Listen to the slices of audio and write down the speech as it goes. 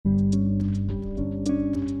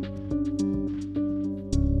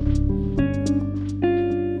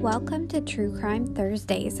welcome to True Crime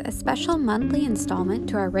Thursdays, a special monthly installment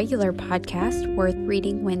to our regular podcast, Worth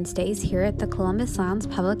Reading Wednesdays, here at the Columbus Lowndes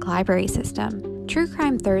Public Library System. True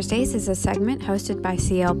Crime Thursdays is a segment hosted by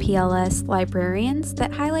CLPLS librarians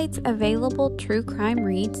that highlights available true crime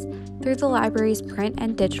reads through the library's print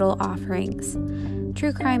and digital offerings.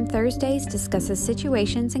 True Crime Thursdays discusses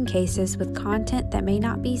situations and cases with content that may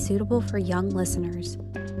not be suitable for young listeners.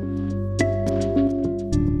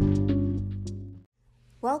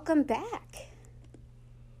 Welcome back.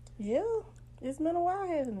 Yeah, it's been a while,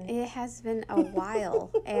 hasn't it? It has been a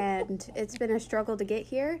while, and it's been a struggle to get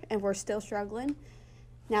here, and we're still struggling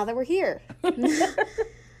now that we're here.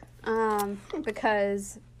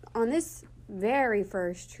 Because on this very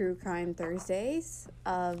first True Crime Thursdays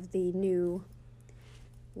of the new,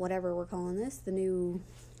 whatever we're calling this, the new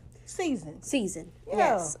Season. Yeah.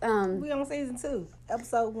 Yes. We on season 2,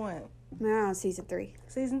 episode 1. We're on season 3.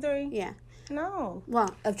 Season 3? Yeah. No.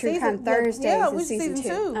 Well, of True Crime Thursdays is season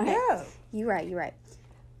 2. Okay. Yeah. You're right.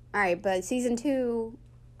 All right, but season 2,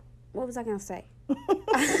 what was I going to say?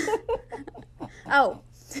 Oh.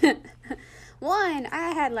 One,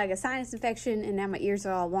 I had like a sinus infection and now my ears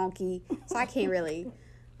are all wonky, so I can't really,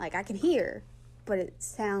 like, I can hear, but it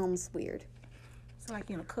sounds weird. It's like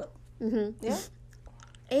in a cup. Mm-hmm. Yeah.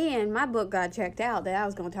 And my book got checked out that I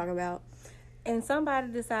was going to talk about. And somebody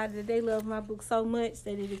decided that they loved my book so much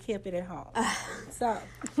that they kept it at home. So,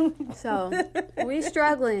 we're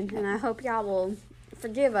struggling, and I hope y'all will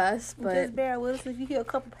forgive us. But just bear with us. If you hear a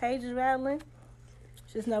couple pages rattling,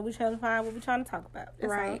 just know we're trying to find what we're trying to talk about.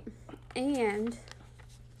 That's right. all. And,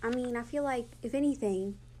 I mean, I feel like, if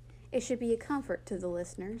anything, it should be a comfort to the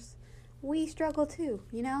listeners. We struggle too,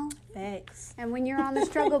 you know? Facts. And when you're on the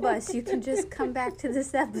struggle bus, you can just come back to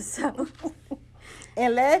this episode.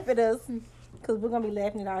 And laugh at us. Because we're going to be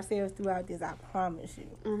laughing at ourselves throughout this, I promise you.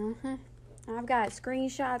 Mm-hmm. I've got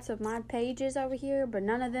screenshots of my pages over here, but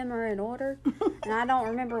none of them are in order. And I don't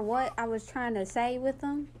remember what I was trying to say with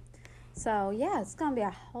them. So, yeah, it's going to be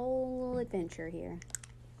a whole adventure here.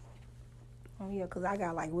 Oh, yeah, because I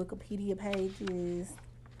got, like, Wikipedia pages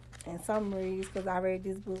and summaries because I read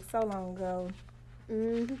this book so long ago.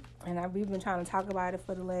 Mm-hmm. And we've been trying to talk about it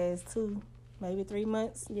for the last 2, maybe 3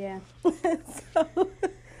 months. Yeah. So...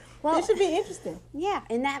 Well, it should be interesting. Yeah.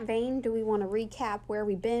 In that vein, do we want to recap where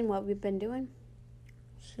we've been, what we've been doing?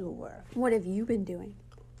 Sure. What have you been doing?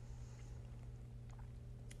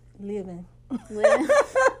 Living. Well,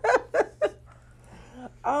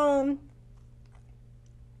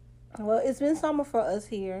 it's been summer for us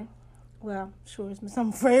here. Well, sure, it's been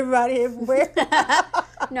summer for everybody everywhere.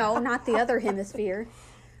 No, not the other hemisphere.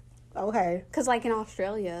 Okay. Because, like, in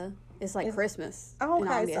Australia, it's like Christmas in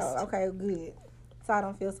Okay, August. okay, good. So I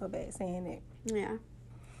don't feel so bad saying it. Yeah.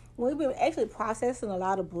 We've been actually processing a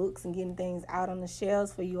lot of books and getting things out on the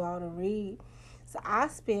shelves for you all to read. So I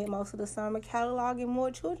spent most of the summer cataloging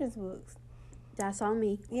more children's books. That's on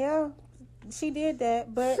me. Yeah, she did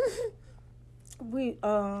that, but we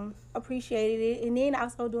appreciated it. And then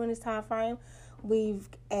also during this time frame, we've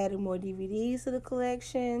added more DVDs to the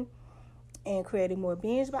collection and created more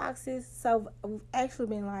binge boxes. So we've actually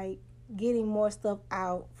been like getting more stuff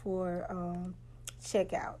out for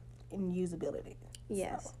checkout and usability.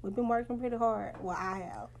 Yes. So we've been working pretty hard. Well, I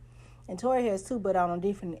have. And Tori has too, but on a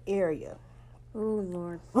different area. Oh,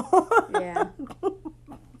 Lord. Yeah.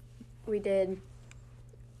 We did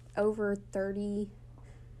over 30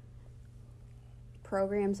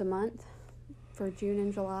 programs a month for June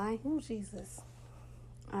and July. Oh, Jesus.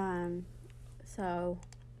 So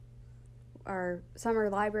our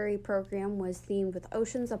summer library program was themed with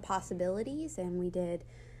Oceans of Possibilities, and we did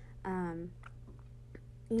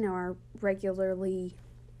our regularly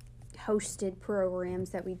hosted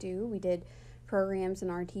programs that we do. We did programs in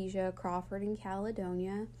Artesia, Crawford, and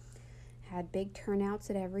Caledonia. Had big turnouts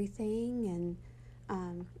at everything,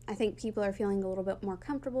 and I think people are feeling a little bit more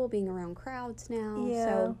comfortable being around crowds now. Yeah.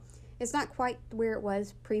 So it's not quite where it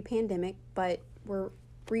was pre-pandemic, but we're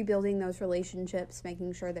rebuilding those relationships,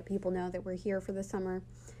 making sure that people know that we're here for the summer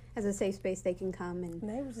as a safe space they can come. And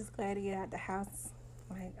they were just glad to get out the house.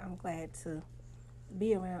 Like, I'm glad to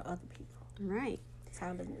be around other people. Right.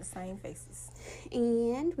 Tired of the same faces.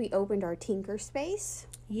 And we opened our Tinker space.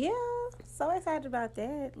 Yeah, so excited about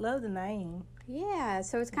that. Love the name. Yeah,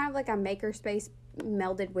 so it's kind of like a maker space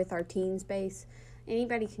melded with our teen space.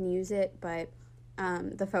 Anybody can use it, but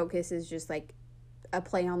the focus is just like a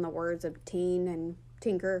play on the words of teen and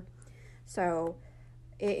tinker. So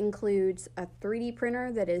it includes a 3D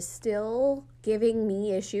printer that is still giving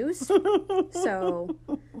me issues. So,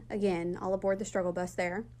 again, all aboard the struggle bus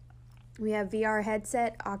there. We have VR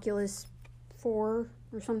headset, Oculus 4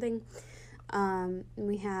 or something.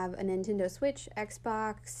 We have a Nintendo Switch,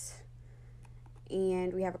 Xbox,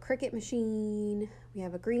 and we have a Cricut machine. We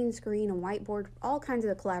have a green screen, a whiteboard, all kinds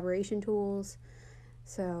of collaboration tools.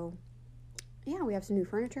 So, yeah, we have some new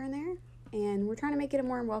furniture in there, and we're trying to make it a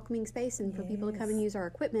more welcoming space and for people to come and use our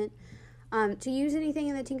equipment. To use anything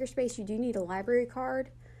in the Tinker Space, you do need a library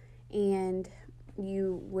card, and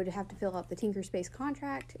you would have to fill out the Tinker Space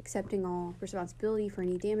contract, accepting all responsibility for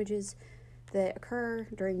any damages that occur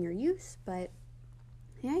during your use. But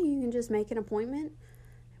yeah, you can just make an appointment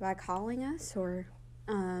by calling us, or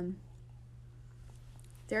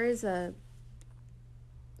there is a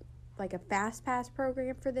fast pass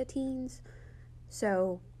program for the teens.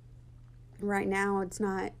 So right now it's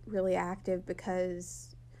not really active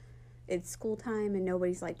because it's school time and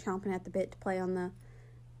nobody's like chomping at the bit to play on the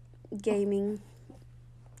gaming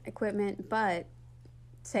equipment. But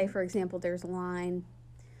say, for example, there's a line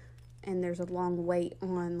and there's a long wait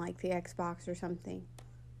on like the Xbox or something,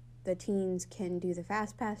 the teens can do the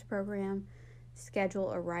Fast Pass program,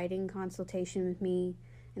 schedule a writing consultation with me,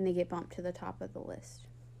 and they get bumped to the top of the list.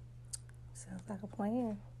 Sounds like a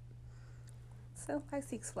plan. Sounds like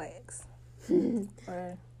Six Flags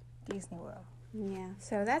or Disney World. Yeah,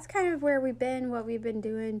 so that's kind of where we've been, what we've been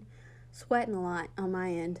doing. Sweating a lot on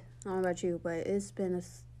my end. I don't know about you, but it's been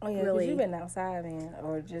because you've been outside, man,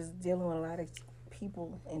 or just dealing with a lot of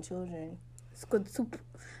people and children. It's good soup.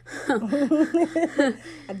 I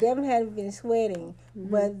definitely haven't been sweating,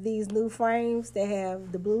 but these new frames that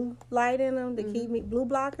have the blue light in them, the blue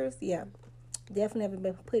blockers, yeah, definitely haven't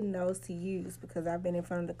been putting those to use because I've been in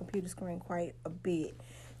front of the computer screen quite a bit,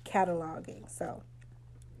 cataloging. So,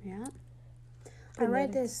 yeah, I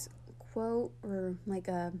read this quote or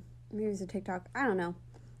maybe it was a TikTok. I don't know.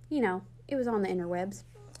 It was on the interwebs,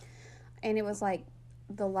 and it was like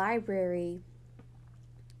the library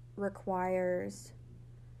requires.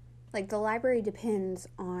 Like, the library depends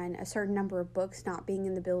on a certain number of books not being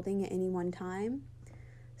in the building at any one time.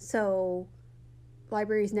 So,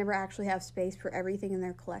 libraries never actually have space for everything in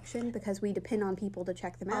their collection because we depend on people to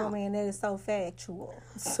check them out. Oh, man, that is so factual.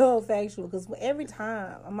 So factual. Because every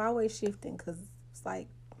time, I'm always shifting because it's like...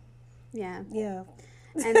 Yeah. Yeah.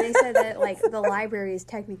 And they said that, like, the library is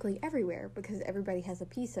technically everywhere because everybody has a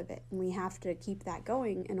piece of it. And we have to keep that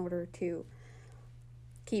going in order to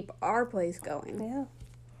keep our place going. Yeah.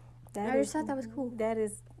 I just thought that was cool. That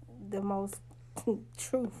is the most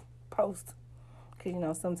true post.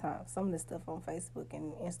 Because, sometimes some of the stuff on Facebook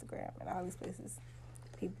and Instagram and all these places,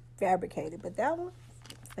 people fabricate it. But that one,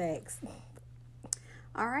 facts.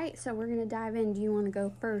 All right, so we're going to dive in. Do you want to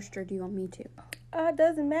go first or do you want me to? It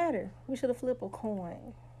doesn't matter. We should have flipped a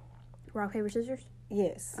coin. Rock, paper, scissors?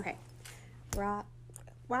 Yes. Okay. Rock.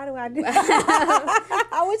 Why do I do that?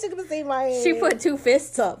 I wish you could have seen my hand. She put two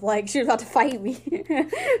fists up like she was about to fight me.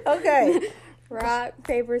 Okay. Rock,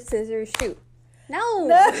 paper, scissors, shoot. No.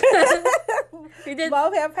 We did.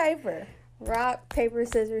 Both have paper. Rock, paper,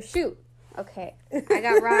 scissors, shoot. Okay. I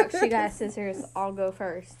got rock, she got scissors. I'll go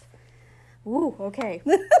first. Woo, okay.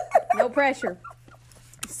 No pressure.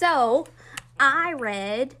 So, I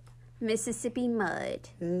read Mississippi Mud.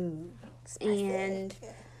 Ooh. And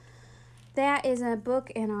that is a book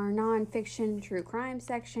in our nonfiction true crime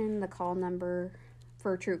section. The call number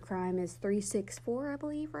for true crime is 364, I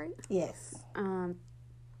believe, right? Yes.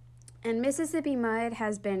 And Mississippi Mud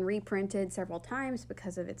has been reprinted several times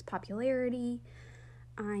because of its popularity.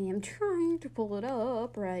 I am trying to pull it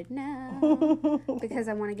up right now because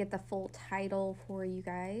I want to get the full title for you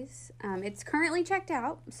guys. It's currently checked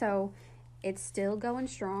out, so it's still going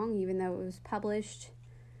strong, even though it was published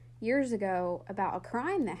years ago about a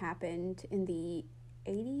crime that happened in the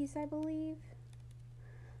 80s, I believe.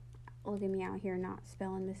 Look at me out here not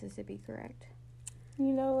spelling Mississippi correct.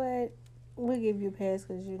 You know what? We'll give you a pass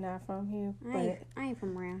because you're not from here. I ain't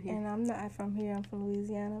from around here. And I'm not from here. I'm from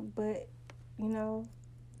Louisiana. But,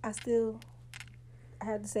 I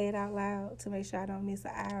had to say it out loud to make sure I don't miss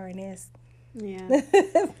an I or an S. Yeah.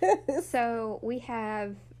 So we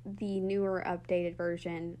have the newer updated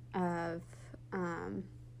version of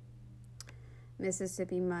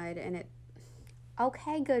Mississippi Mud, and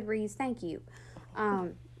okay, Goodreads, thank you.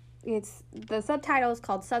 It's the subtitle is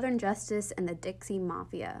called Southern Justice and the Dixie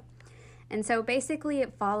Mafia. And so basically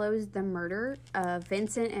it follows the murder of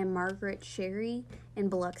Vincent and Margaret Sherry in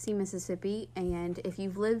Biloxi, Mississippi. And if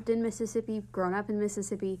you've lived in Mississippi, grown up in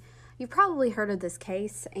Mississippi, you've probably heard of this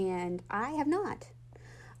case, and I have not.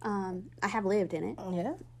 I have lived in it.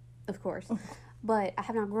 Yeah. Of course. But I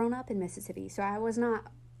have not grown up in Mississippi. So I was not,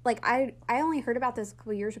 I only heard about this a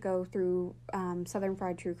couple years ago through Southern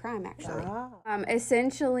Fried True Crime, actually. Ah.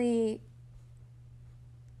 Essentially,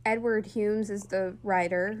 Edward Humes is the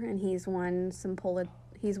writer, and he's won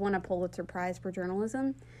a Pulitzer Prize for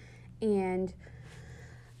journalism. And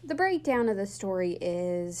the breakdown of the story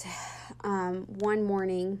is, one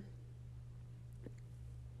morning,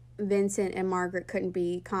 Vincent and Margaret couldn't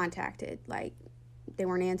be contacted. Like, they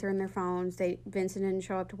weren't answering their phones. Vincent didn't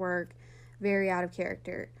show up to work. Very out of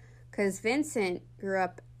character. Because Vincent grew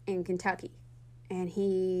up in Kentucky. And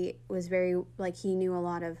he was very, like, he knew a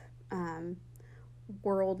lot of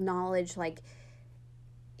world knowledge. Like,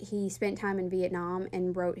 he spent time in Vietnam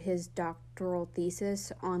and wrote his doctoral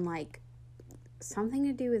thesis on, like, something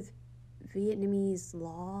to do with Vietnamese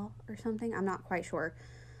law or something. I'm not quite sure.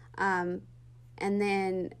 And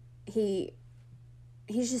then he's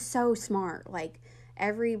just so smart. Like,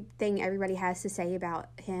 everything everybody has to say about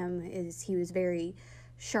him is he was very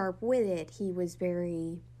sharp-witted. He was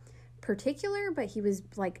very particular, but he was,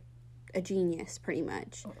 like, a genius, pretty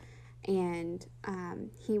much. And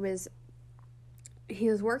he was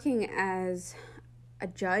working as a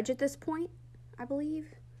judge at this point, I believe.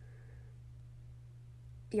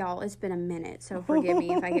 Y'all, it's been a minute, so forgive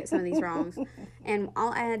me if I get some of these wrongs. And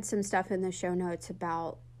I'll add some stuff in the show notes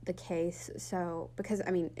about the case, because, I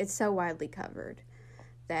mean, it's so widely covered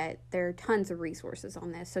that there are tons of resources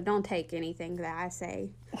on this, so don't take anything that I say.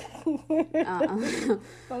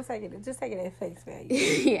 Don't take it, just take it at face value.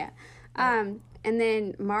 Yeah. And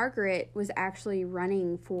then Margaret was actually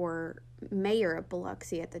running for mayor of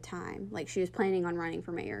Biloxi at the time. Like, she was planning on running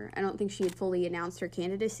for mayor. I don't think she had fully announced her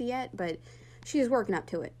candidacy yet, but she was working up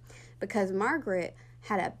to it. Because Margaret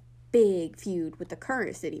had a big feud with the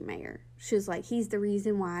current city mayor. She was like, he's the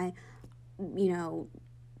reason why, the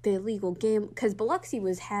illegal because Biloxi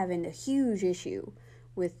was having a huge issue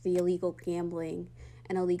with the illegal gambling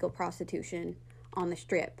and illegal prostitution on the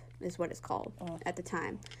Strip, is what it's called at the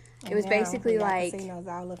time. It was basically like casinos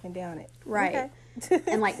all up and down it, right? Okay.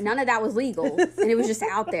 And like none of that was legal, and it was just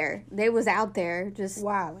out there. They was out there just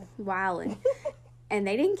wilding, and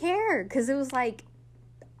they didn't care because it was like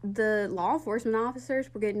the law enforcement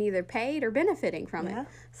officers were getting either paid or benefiting from it.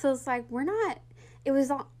 So it's like it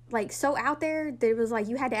was like so out there that it was like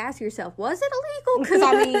you had to ask yourself, was it illegal? Because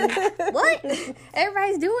I mean, what?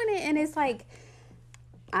 Everybody's doing it, and it's like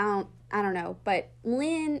I don't know. But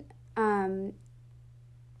Lynn,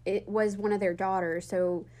 it was one of their daughters.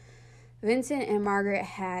 So Vincent and Margaret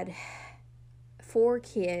had 4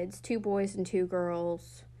 kids, 2 boys and 2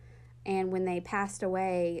 girls. And when they passed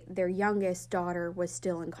away, their youngest daughter was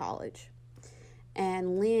still in college.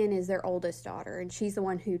 And Lynn is their oldest daughter, and she's the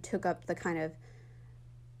one who took up the kind of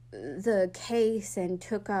the case and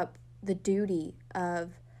took up the duty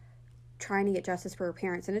of trying to get justice for her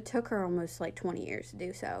parents. And it took her almost like 20 years to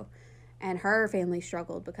do so. And her family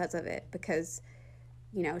struggled because of it, because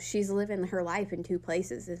she's living her life in 2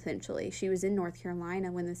 places, essentially. She was in North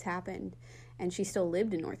Carolina when this happened, and she still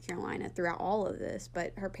lived in North Carolina throughout all of this,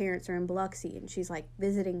 but her parents are in Biloxi, and she's, like,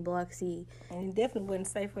 visiting Biloxi. And it definitely wasn't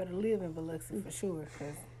safe for her to live in Biloxi, for sure.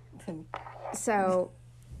 So,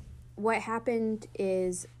 what happened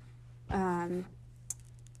is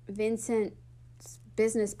Vincent's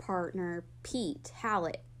business partner, Pete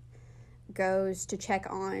Hallett, goes to check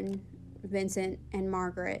on Vincent and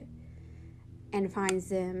Margaret, and finds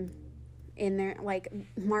them in there. Like,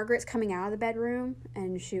 Margaret's coming out of the bedroom,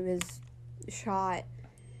 and she was shot.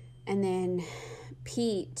 And then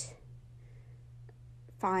Pete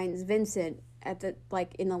finds Vincent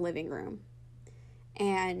in the living room.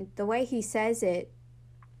 And the way he says it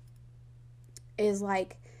is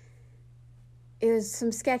like, it was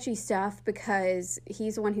some sketchy stuff because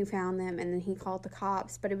he's the one who found them, and then he called the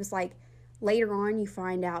cops. But it was like, later on you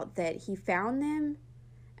find out that he found them,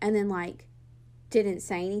 and then like, didn't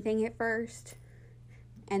say anything at first,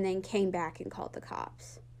 and then came back and called the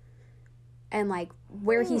cops. And like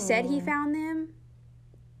where he said he found them,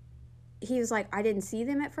 he was like, I didn't see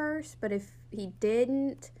them at first, but if he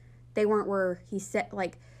didn't, they weren't where he said,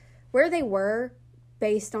 like where they were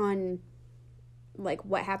based on like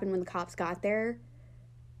what happened when the cops got there.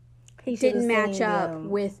 He didn't match up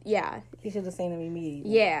with, He should have seen them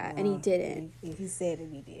immediately. Yeah, and he didn't. If he said it,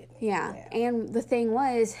 he did. Yeah, and the thing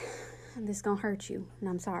was, this is gonna hurt you, and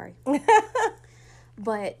I'm sorry.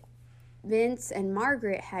 But Vince and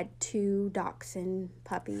Margaret had 2 dachshund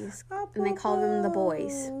puppies, and they called them the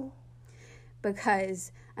boys.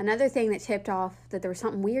 Because another thing that tipped off that there was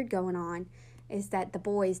something weird going on is that the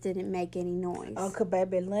boys didn't make any noise. Uncle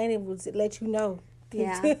Baby Lenny would let you know.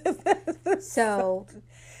 Yeah. So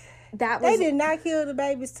that was. They did not kill the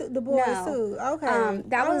babies, the boys too. Okay.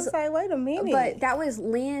 That was like, wait a minute. But that was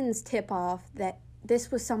Lynn's tip off that this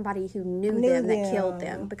was somebody who knew them that killed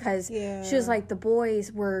them, because she was like, the boys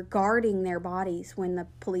were guarding their bodies when the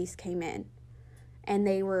police came in, and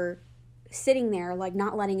they were sitting there, like,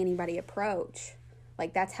 not letting anybody approach.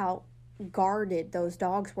 Like, that's how guarded those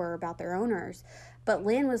dogs were about their owners. But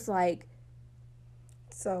Lynn was like,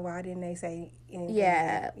 so why didn't they say anything?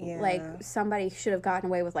 Yeah, like, somebody should have gotten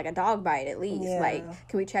away with, like, a dog bite at least. Yeah. Like,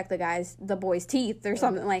 can we check the boy's teeth or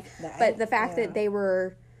something? Like, but the fact that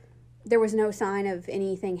there was no sign of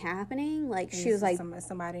anything happening. Like, she was like,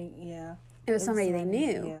 somebody, it was somebody they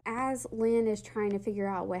knew. Yeah. As Lynn is trying to figure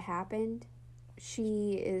out what happened,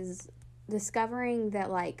 she is discovering that,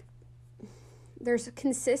 like, there's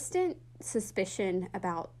consistent suspicion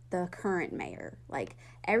about the current mayor. Like,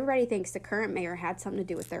 everybody thinks the current mayor had something to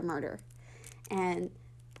do with their murder. And,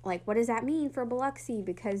 like, what does that mean for Biloxi?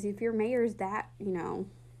 Because if your mayor's that,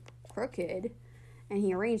 crooked, and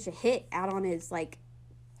he arranged a hit out on his, like,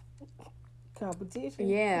 competition.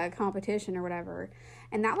 Yeah, competition or whatever.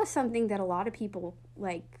 And that was something that a lot of people,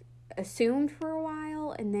 like, assumed for a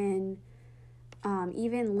while. And then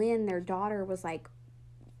even Lynn, their daughter, was, like,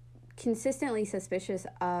 consistently suspicious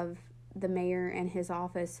of the mayor and his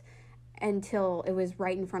office until it was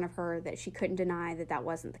right in front of her that she couldn't deny that that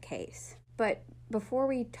wasn't the case. But before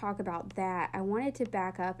we talk about that, I wanted to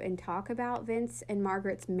back up and talk about Vince and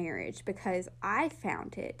Margaret's marriage, because I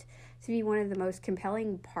found it to be one of the most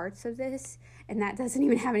compelling parts of this, and that doesn't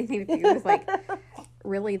even have anything to do with, like,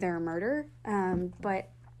 really their murder. But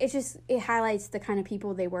it highlights the kind of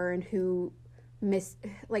people they were and who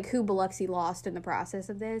Biloxi lost in the process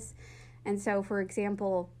of this. And so, for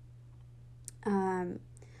example,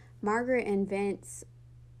 Margaret and Vince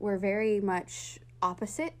were very much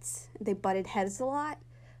opposites. They butted heads a lot,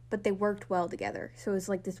 but they worked well together. So it was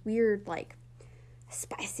like this weird, like,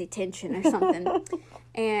 spicy tension or something.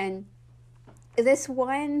 And this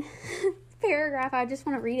one paragraph, I just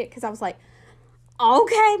want to read it because I was like,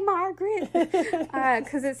 okay, Margaret.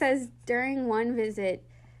 Because it says, during one visit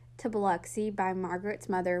to Biloxi by Margaret's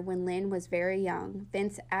mother when Lynn was very young,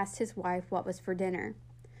 Vince asked his wife what was for dinner.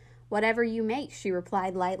 Whatever you make, she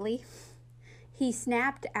replied lightly. He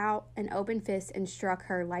snapped out an open fist and struck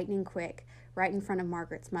her lightning quick, right in front of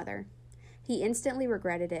Margaret's mother. He instantly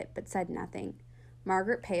regretted it, but said nothing.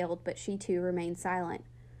 Margaret paled, but she too remained silent.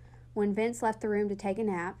 When Vince left the room to take a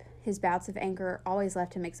nap, his bouts of anger always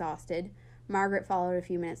left him exhausted. Margaret followed a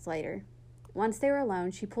few minutes later. Once they were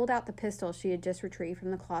alone, she pulled out the pistol she had just retrieved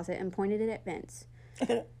from the closet and pointed it at Vince.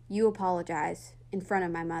 You apologize in front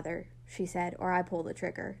of my mother, she said, or I pull the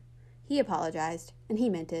trigger. He apologized, and he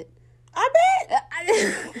meant it. I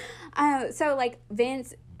bet! So, like,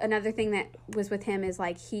 Vince, another thing that was with him is,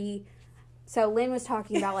 like, so Lynn was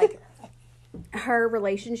talking about, like, her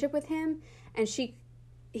relationship with him, and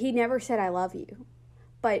he never said, I love you.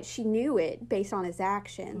 But she knew it based on his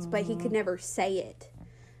actions, but he could never say it.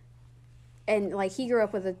 And, like, he grew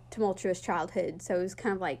up with a tumultuous childhood, so it was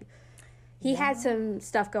kind of like, he had some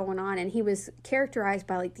stuff going on, and he was characterized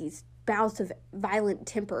by, like, these bouts of violent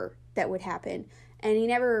temper that would happen. And he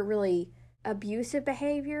never really, abusive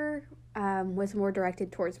behavior was more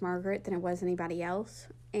directed towards Margaret than it was anybody else.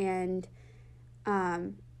 And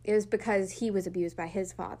it was because he was abused by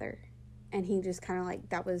his father. And he just kind of, like,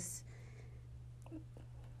 that was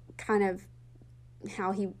kind of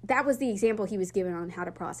that was the example he was given on how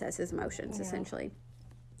to process his emotions, essentially.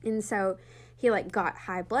 And so he, like, got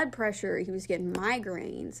high blood pressure. He was getting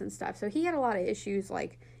migraines and stuff. So he had a lot of issues,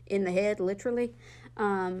 like, in the head, literally.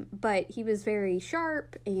 But he was very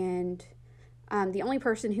sharp, and the only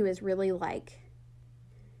person who has really, like,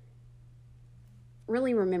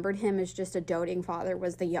 really remembered him as just a doting father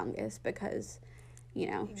was the youngest, because,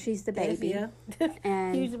 she's the baby.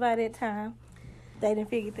 And usually by that time, they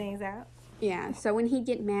didn't figure things out. Yeah, so when he'd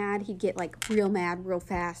get mad, he'd get, like, real mad, real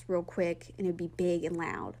fast, real quick, and it'd be big and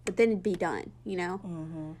loud. But then it'd be done,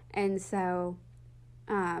 Mm-hmm. And so,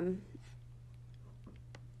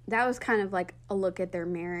 that was kind of, like, a look at their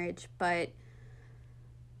marriage. But,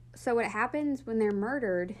 so what happens when they're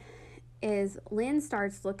murdered is Lynn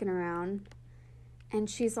starts looking around, and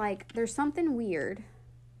she's like, there's something weird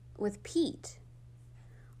with Pete.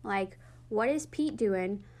 Like, what is Pete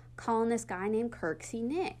doing calling this guy named Kirksey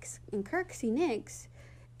Nix? And Kirksey Nix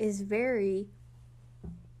is very,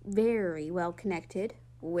 very well connected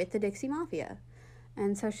with the Dixie Mafia.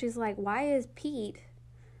 And so she's like, why is Pete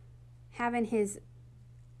having his,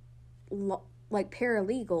 like,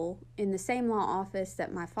 paralegal in the same law office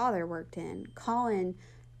that my father worked in, calling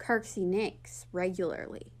Kirksey Nix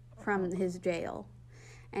regularly from his jail?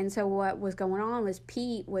 And so what was going on was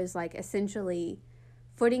Pete was, like, essentially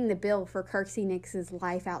footing the bill for Kirksey Nix's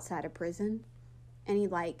life outside of prison. And he,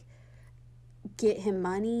 like, get him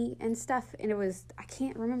money and stuff. And I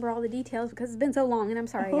can't remember all the details because it's been so long, and I'm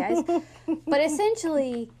sorry, guys. But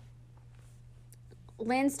essentially,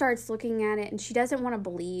 Lynn starts looking at it, and she doesn't want to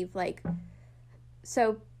believe, like,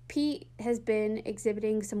 so Pete has been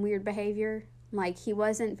exhibiting some weird behavior. Like, he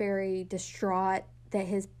wasn't very distraught that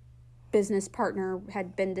his business partner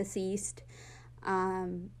had been deceased.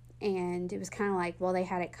 And it was kind of like, well, they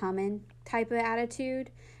had it coming type of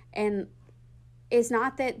attitude. And it's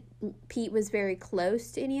not that Pete was very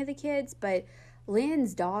close to any of the kids, but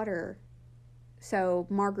Lynn's daughter, so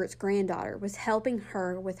Margaret's granddaughter, was helping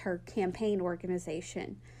her with her campaign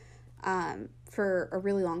organization for a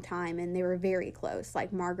really long time, and they were very close.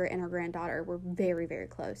 Like, Margaret and her granddaughter were very, very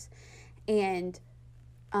close. And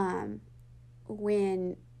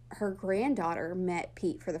when her granddaughter met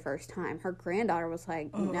Pete for the first time, her granddaughter was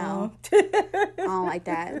like, no, I don't like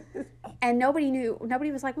that. And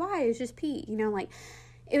nobody was like, why? It's just Pete, like,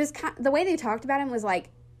 it was the way they talked about him was like,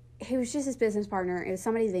 he was just his business partner. It was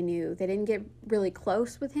somebody they knew. They didn't get really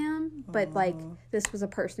close with him, but like, this was a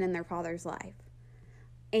person in their father's life.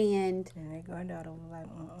 And their granddaughter was like,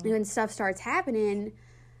 when stuff starts happening,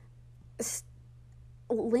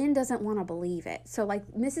 Lynn doesn't want to believe it. So,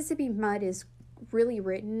 like, Mississippi Mud is really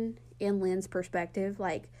written in Lynn's perspective,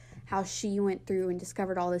 like how she went through and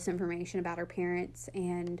discovered all this information about her parents.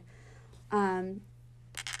 And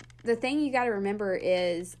the thing you got to remember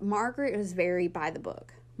is Margaret was very by the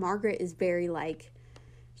book. Margaret is very like,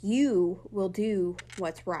 you will do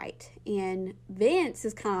what's right. And Vince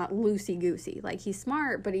is kind of loosey-goosey. Like, he's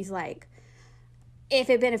smart, but he's like, if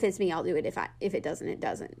it benefits me, I'll do it. If it doesn't, it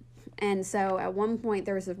doesn't. And so at one point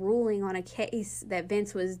there was a ruling on a case that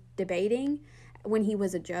Vince was debating when he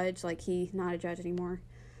was a judge. Like, he's not a judge anymore.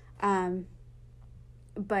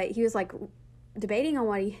 But he was like debating on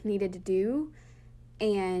what he needed to do.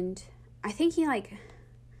 And I think he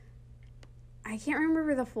I can't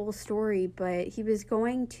remember the full story, but he was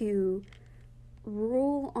going to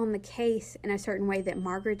rule on the case in a certain way that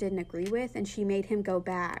Margaret didn't agree with, and she made him go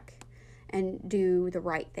back and do the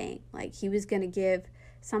right thing. Like, he was going to give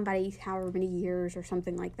somebody however many years or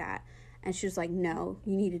something like that. And she was like, no,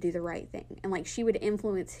 you need to do the right thing. And, like, she would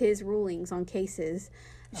influence his rulings on cases.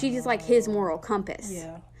 She just, like, his moral compass.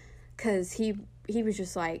 Yeah. Because he was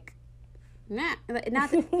just like, nah,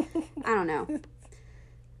 not that, I don't know.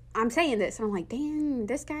 I'm saying this, and I'm like, dang,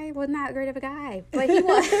 this guy wasn't that great of a guy. But he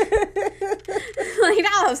was. Like,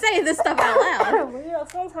 now I'm saying this stuff out loud. Well,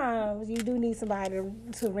 sometimes you do need somebody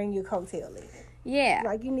to ring your coattail in. Yeah.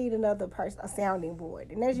 Like, you need another person, a sounding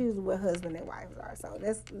board. And that's usually what husband and wives are. So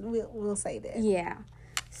we'll say that. Yeah.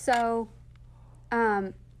 So,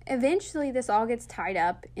 eventually this all gets tied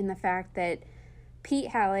up in the fact that Pete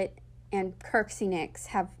Hallett and Kirksey Nix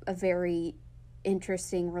have a very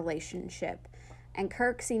interesting relationship. And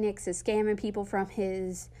Kirksey Nix is scamming people from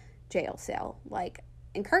his jail cell. Like,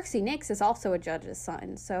 and Kirksey Nix is also a judge's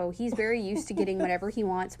son. So he's very used to getting whatever he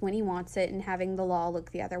wants when he wants it and having the law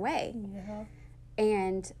look the other way. Yeah.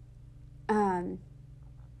 And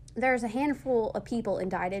there's a handful of people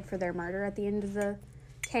indicted for their murder at the end of the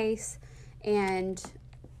case. And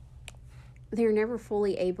they're never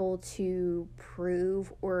fully able to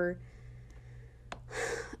prove or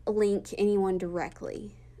link anyone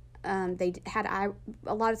directly. They had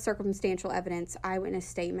a lot of circumstantial evidence, eyewitness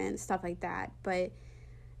statements, stuff like that, but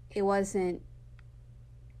it wasn't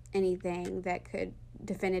anything that could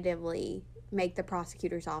definitively make the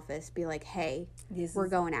prosecutor's office be like, hey, we're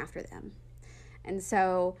going after them. And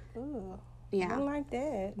so, yeah. I don't like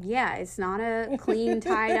that. Yeah, it's not a clean,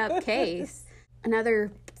 tied-up case.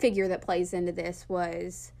 Another figure that plays into this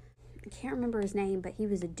was, I can't remember his name, but he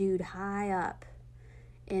was a dude high up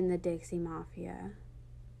in the Dixie Mafia.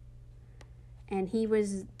 And he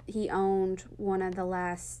owned one of the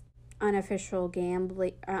last unofficial casinos,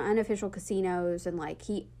 and like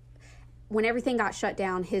when everything got shut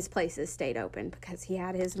down, his places stayed open because he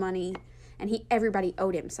had his money, and everybody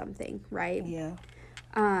owed him something, right? Yeah.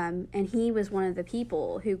 And he was one of the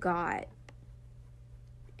people who got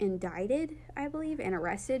indicted, I believe, and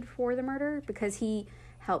arrested for the murder because he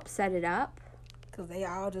helped set it up. Because they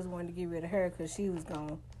all just wanted to get rid of her because she was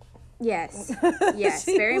gone. Yes, yes,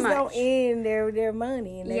 very much. She was going to end their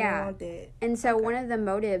money, and they didn't want that. And so one of the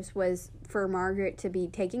motives was for Margaret to be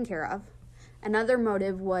taken care of. Another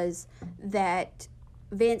motive was that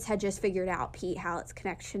Vince had just figured out Pete Hallett's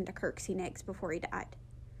connection to Kirksey Nix before he died.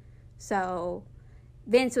 So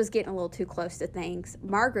Vince was getting a little too close to things.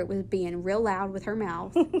 Margaret was being real loud with her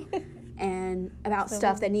mouth and about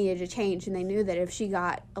stuff that needed to change, and they knew that if she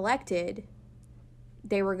got elected,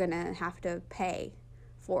 they were going to have to pay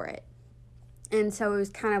for it. And so it was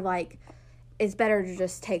kind of like, it's better to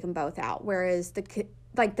just take them both out. Whereas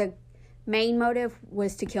the main motive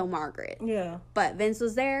was to kill Margaret. Yeah. But Vince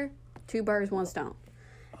was there, 2 birds, 1 stone.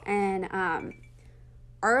 And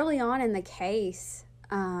early on in the case,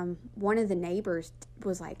 one of the neighbors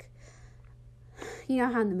was like, you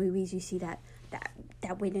know how in the movies you see that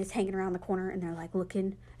witness hanging around the corner and they're like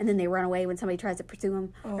looking, and then they run away when somebody tries to pursue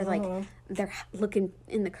them, or like they're looking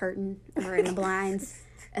in the curtain or in the blinds,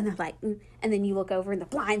 and they're like, and then you look over and the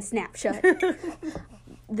blinds snap shut.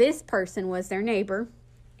 This person was their neighbor,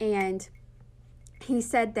 and he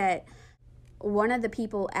said that one of the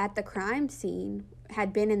people at the crime scene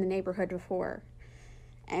had been in the neighborhood before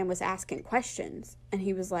and was asking questions, and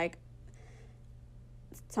he was like,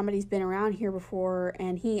 somebody's been around here before,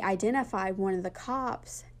 and he identified one of the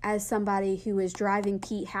cops as somebody who was driving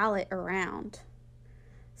Pete Hallett around.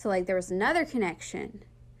 So, like, there was another connection,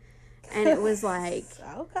 and it was like,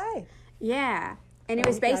 okay, yeah, and it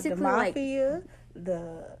was basically the mafia,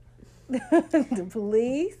 the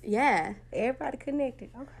police, yeah, everybody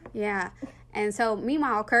connected. Okay, yeah. And so,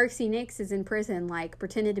 meanwhile, Kirksey Nix is in prison, like,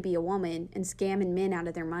 pretending to be a woman and scamming men out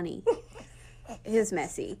of their money. It was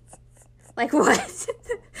messy. Like, what?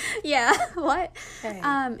 Yeah, what? Hey.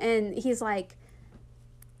 And he's like,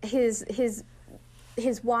 his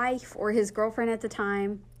wife or his girlfriend at the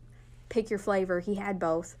time, pick your flavor, he had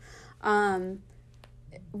both,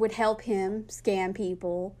 would help him scam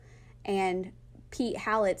people, and Pete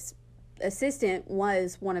Hallett's assistant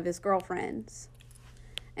was one of his girlfriends,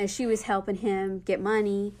 and she was helping him get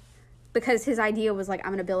money, because his idea was like,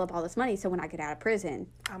 I'm going to build up all this money so when I get out of prison,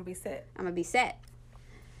 I'm going to be set.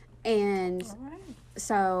 And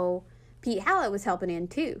so Pete Hallett was helping in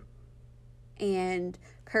too. And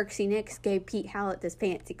Kirksey Nix gave Pete Hallett this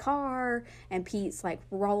fancy car, and Pete's like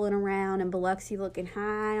rolling around in Biloxi looking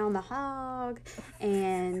high on the hog,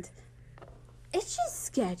 and it's just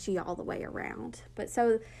sketchy all the way around. But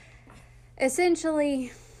so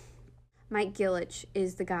essentially, Mike Gillich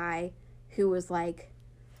is the guy who was like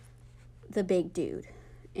the big dude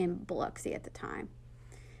in Biloxi at the time.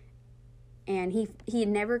 And he had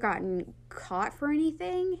never gotten caught for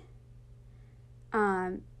anything.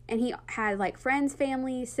 And he had, like, friends,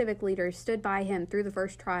 family, civic leaders stood by him through the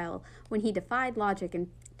first trial when he defied logic and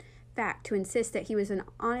fact to insist that he was an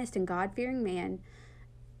honest and God-fearing man.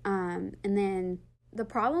 And then the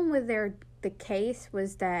problem with the case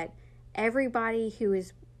was that everybody who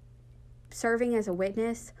was serving as a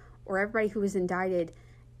witness or everybody who was indicted,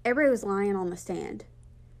 everybody was lying on the stand.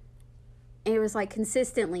 And it was, like,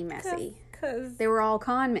 consistently messy. Because they were all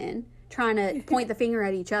con men trying to point the finger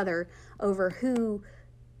at each other over who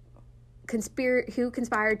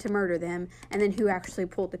conspired to murder them, and then who actually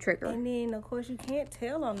pulled the trigger. And then, of course, you can't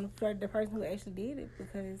tell on the person who actually did it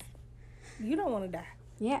because you don't want to die.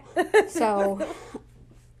 Yeah. So,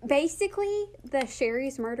 basically, the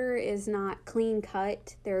Sherry's murder is not clean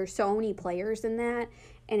cut. There are so many players in that,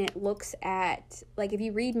 and it looks at, like, if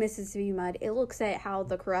you read Mississippi Mud, it looks at how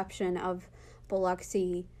the corruption of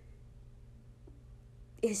Biloxi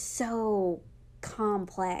is so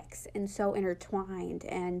complex and so intertwined,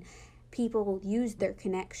 and people use their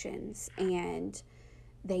connections, and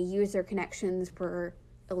they use their connections for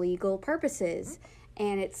illegal purposes,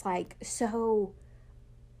 and it's like, so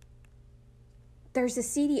there's a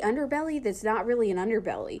seedy underbelly that's not really an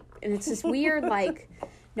underbelly, and it's this weird, like,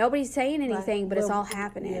 nobody's saying anything, but it's all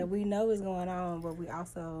happening. Yeah, we know it's going on, but we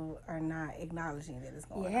also are not acknowledging that it's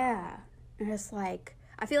going on. Yeah, and it's like,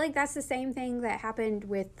 I feel like that's the same thing that happened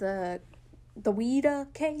with the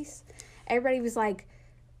Ouida case. Everybody was like,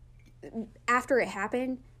 after it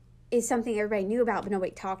happened, it's something everybody knew about but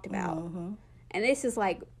nobody talked about. Mm-hmm. And this is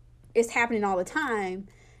like, it's happening all the time.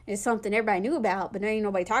 It's something everybody knew about, but ain't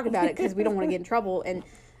nobody talking about it because we don't want to get in trouble. And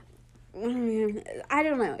I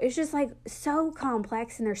don't know. It's just like so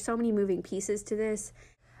complex, and there's so many moving pieces to this.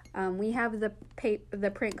 We have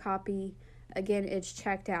the print copy. Again, it's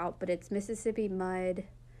checked out, but it's Mississippi Mud,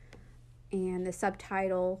 and the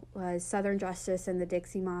subtitle was Southern Justice and the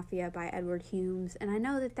Dixie Mafia by Edward Humes. And I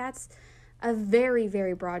know that that's a very,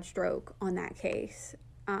 very broad stroke on that case.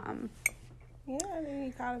 Yeah, I mean,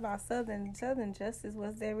 you call it about Southern Justice.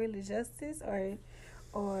 Was there really justice,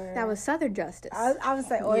 or that was Southern Justice? I would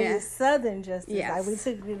say, or is it Southern Justice? Yes. Like, we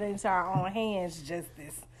took it into our own hands,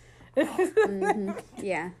 justice. Mm-hmm.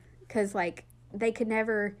 Yeah, because, like, they could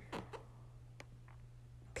never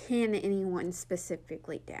pin anyone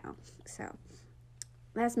specifically down. So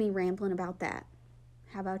that's me rambling about that.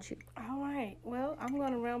 How about you? All right. Well, I'm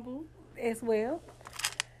going to ramble as well.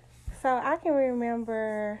 So I can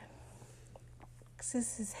remember,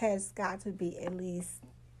 this has got to be at least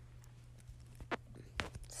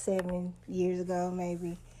 7 years ago,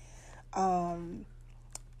 maybe.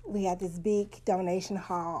 We had this big donation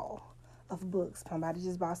haul of books. Somebody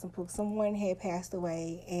just bought some books. Someone had passed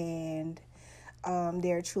away, and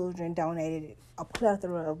their children donated a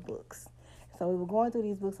plethora of books. So we were going through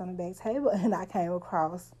these books on the back table, and I came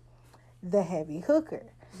across The Heavy Hooker.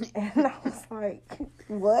 And I was like,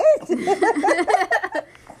 what?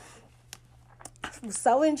 I was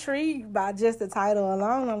so intrigued by just the title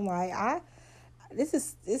alone. I'm like,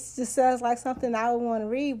 this just sounds like something I would want to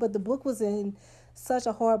read, but the book was in such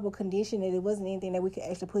a horrible condition that it wasn't anything that we could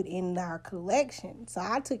actually put in our collection. So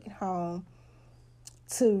I took it home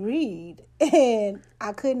to read, and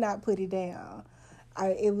I could not put it down.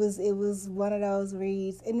 It was one of those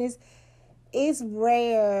reads, and it's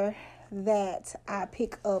rare that I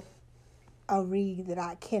pick up a read that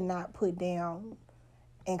I cannot put down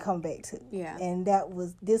and come back to. Yeah. And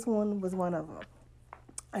this one was one of them.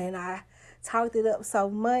 And I talked it up so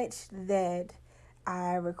much that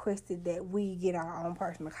I requested that we get our own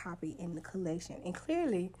personal copy in the collection. And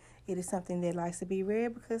clearly, it is something that likes to be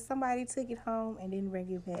read because somebody took it home and didn't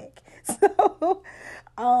bring it back. So,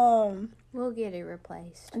 we'll get it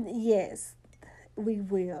replaced. Yes, we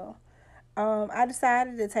will. I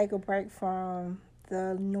decided to take a break from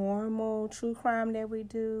the normal true crime that we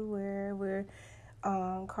do, where we're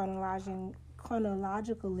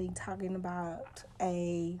chronologically talking about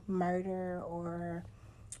a murder or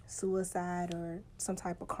suicide or some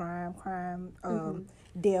type of crime,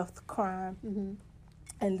 death crime,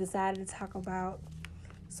 and decided to talk about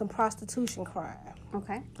some prostitution crime.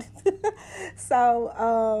 Okay. So,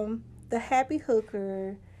 The Happy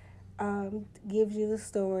Hooker gives you the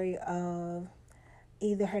story of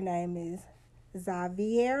either her name is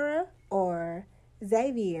Xaviera or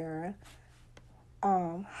Xaviera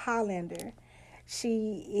Hollander.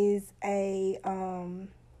 She is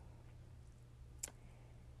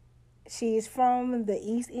she is from the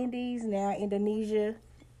East Indies, now Indonesia.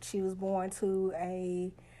 She was born to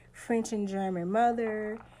a French and German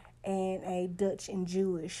mother and a Dutch and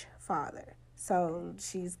Jewish father. So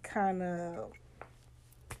she's kind of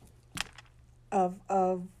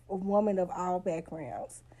a woman of all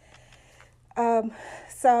backgrounds.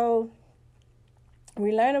 So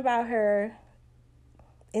we learn about her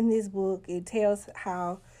in this book. It tells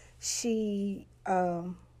how she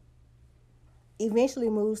eventually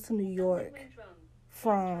moves to New York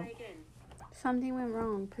from... Something went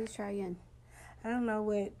wrong. Please try again. I don't know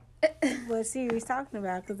what Siri's talking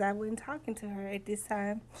about because I wasn't talking to her at this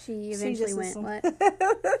time. She eventually went, what?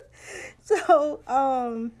 So,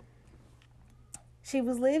 she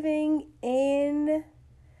was living in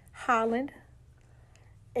Holland,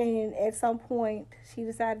 and at some point she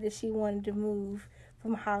decided that she wanted to move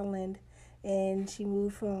from Holland, and she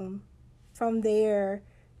moved from there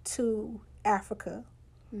to Africa,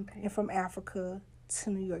 Okay. and from Africa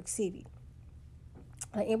to New York City.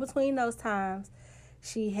 In between those times,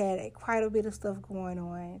 she had quite a bit of stuff going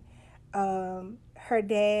on. Her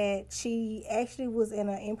dad, she actually was in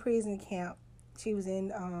an in-prison camp. She was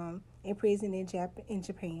in prison in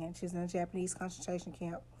Japan. She was in a Japanese concentration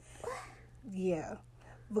camp. Yeah,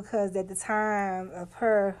 because at the time of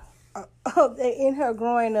her, in her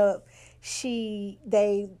growing up,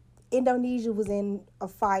 Indonesia was in a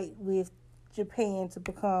fight with Japan to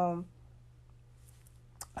become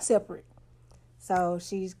separate. So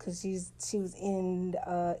she was in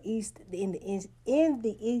the East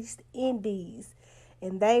Indies,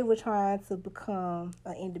 and they were trying to become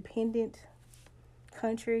an independent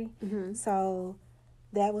country. Mm-hmm. So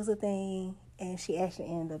that was a thing, and she actually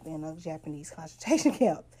ended up in a Japanese concentration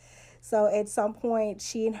camp. So at some point,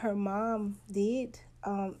 she and her mom did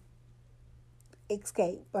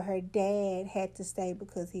escape, but her dad had to stay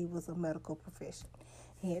because he was a medical professional.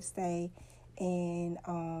 He had to stay, and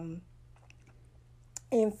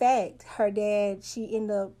in fact, her dad, she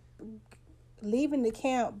ended up leaving the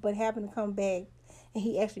camp, but having to come back, and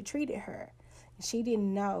he actually treated her. He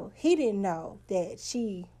didn't know that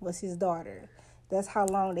she was his daughter. That's how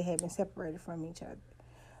long they had been separated from each other.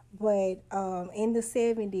 But in the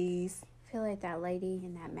 70s... I feel like that lady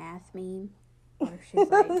in that math meme, where she's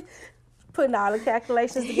like... putting all the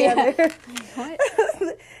calculations together. Yeah. What?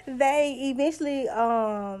 They eventually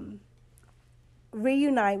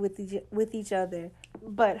reunite with each other.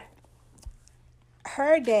 But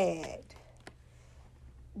her dad,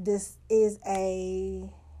 this is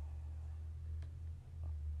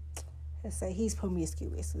let's say he's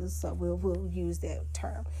promiscuous. So we'll use that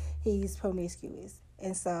term. He's promiscuous.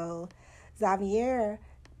 And so Xavier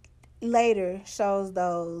later shows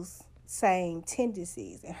those same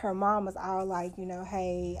tendencies. And her mom was all like,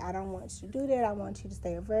 hey, I don't want you to do that. I want you to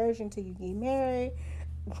stay a virgin till you get married.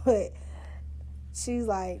 But she's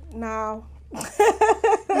like, no.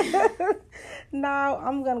 No,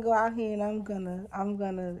 I'm gonna go out here and I'm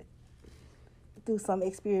gonna do some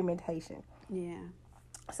experimentation. Yeah.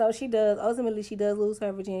 So she does. Ultimately, she does lose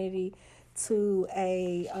her virginity to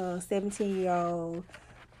a 17-year-old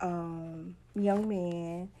young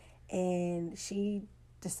man, and she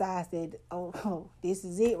decides that, oh, this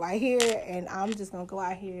is it right here, and I'm just gonna go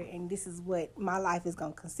out here, and this is what my life is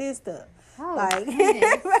gonna consist of. Oh, like,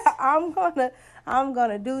 I'm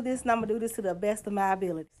gonna do this, and I'm gonna do this to the best of my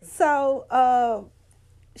ability. So,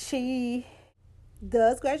 she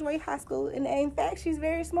does graduate high school, and in fact, she's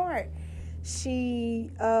very smart.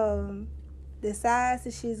 She decides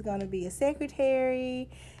that she's gonna be a secretary,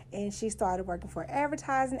 and she started working for an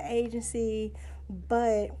advertising agency,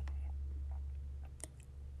 but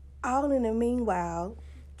all in the meanwhile,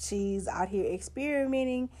 she's out here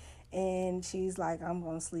experimenting, and she's like, I'm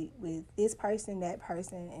going to sleep with this person, that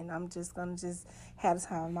person, and I'm just going to have the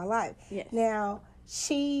time of my life. Yes. Now,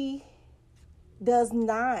 she does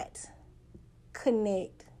not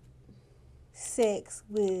connect sex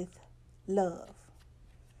with love.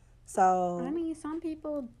 So, I mean, some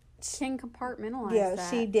people can compartmentalize yeah,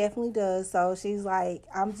 that. she definitely does. So she's like,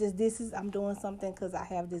 I'm doing something because I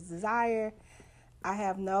have this desire. I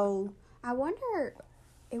have no. I wonder,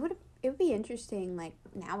 it would be interesting, like,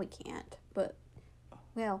 now we can't, but,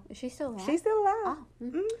 well, is she still alive? She's still alive. Oh.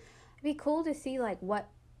 Mm-hmm. It'd be cool to see, like, what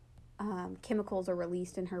chemicals are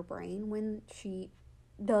released in her brain when she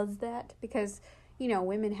does that, because, you know,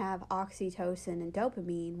 women have oxytocin and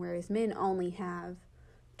dopamine, whereas men only have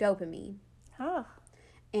dopamine. Huh.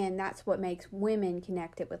 And that's what makes women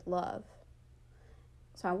connected with love.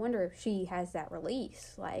 So I wonder if she has that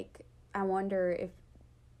release. Like, I wonder if...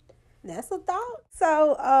 That's a thought.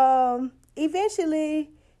 So, eventually,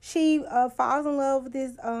 she falls in love with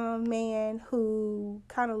this man who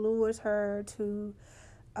kind of lures her to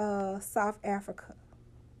South Africa.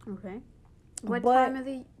 Okay. What time is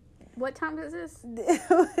this?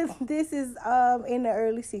 This is in the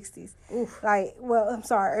early 60s. Oof.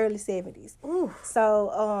 Early 70s. Oof. So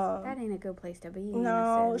that ain't a good place to be.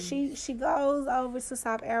 No, she goes over to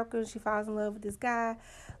South Africa and she falls in love with this guy,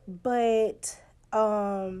 but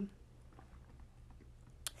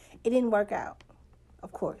it didn't work out,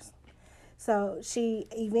 of course. So she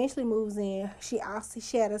eventually moves in. She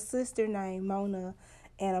had a sister named Mona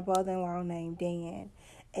and a brother-in-law named Dan,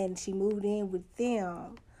 and she moved in with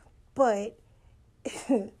them. But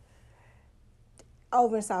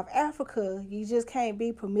over in South Africa, you just can't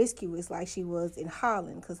be promiscuous like she was in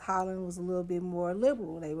Holland, because Holland was a little bit more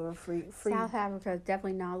liberal. They were free. South Africa is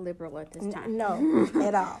definitely not liberal at this time. No,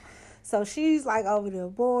 at all. So she's like over there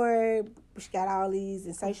bored. She got all these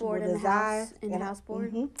insatiable desires. In the house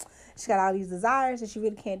board? Mm-hmm. She got all these desires that she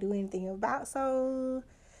really can't do anything about. So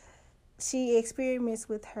she experiments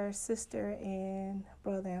with her sister and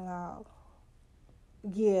brother-in-law.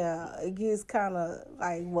 Yeah, it gets kind of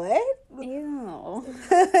like, what? Ew.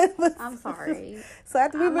 I'm sorry. So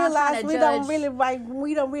after we realized we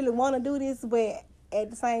don't really want to do this, but at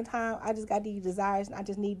the same time, I just got these desires and I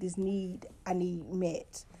just need this need I need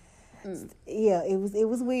met. Yeah, it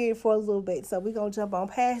was weird for a little bit, so we're gonna jump on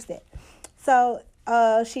past that. So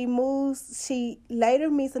she later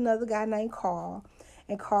meets another guy named Carl,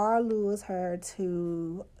 and Carl lures her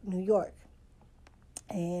to New York.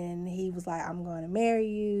 And he was like, I'm going to marry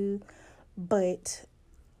you. But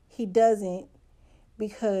he doesn't,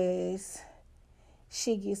 because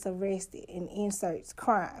she gets arrested and inserts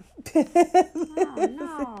crime. Oh,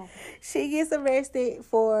 no. She gets arrested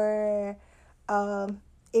for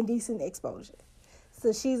indecent exposure.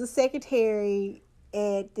 So she's a secretary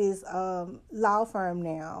at this law firm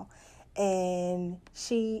now. And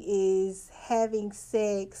she is having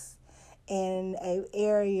sex in an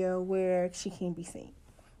area where she can be seen.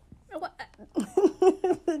 What?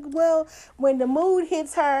 Well, when the mood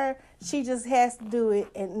hits her, she just has to do it,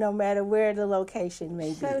 and no matter where the location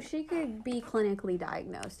may be. So she could be clinically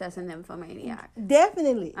diagnosed as a nymphomaniac.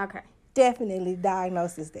 Definitely. Okay. Definitely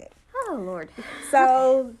diagnosed as that. Oh, Lord.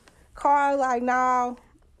 So, Carl like, no.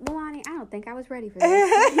 Melanie, I don't think I was ready for this.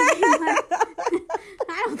 I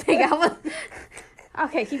don't think I was.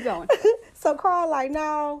 Okay, keep going. So, Carl like,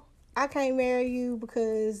 no, I can't marry you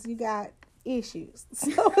because you got issues.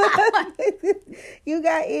 So, you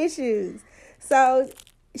got issues. So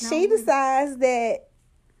she decides that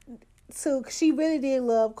she really did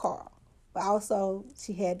love Carl, but also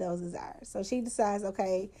she had those desires. So she decides,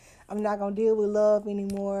 okay, I'm not going to deal with love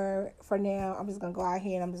anymore for now. I'm just going to go out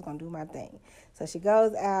here and I'm just going to do my thing. So she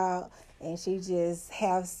goes out and she just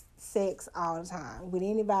has sex all the time with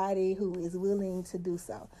anybody who is willing to do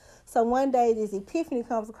so. So one day this epiphany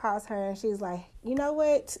comes across her and she's like, you know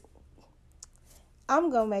what?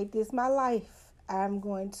 I'm going to make this my life. I'm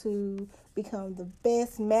going to become the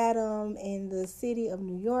best madam in the city of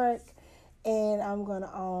New York, and I'm going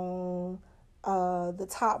to own the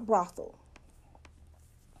top brothel.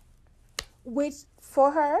 Which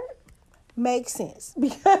for her makes sense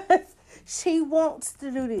because she wants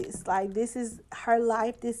to do this. Like, this is her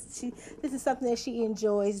life. This is something that she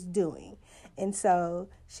enjoys doing. And so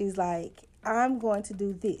she's like, I'm going to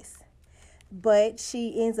do this. But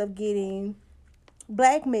she ends up getting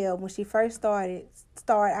blackmailed when she first started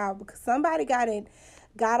out because somebody got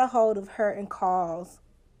a hold of her and Carl's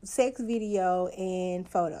sex video and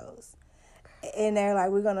photos. And they're like,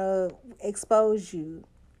 we're going to expose you.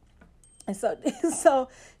 And so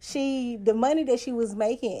the money that she was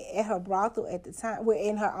making at her brothel at the time, well,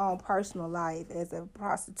 in her own personal life as a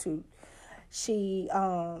prostitute, she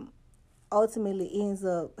ultimately ends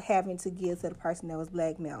up having to give to the person that was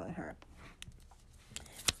blackmailing her.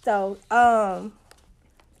 So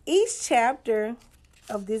each chapter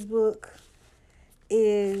of this book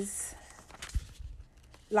is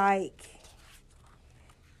like,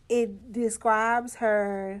 it describes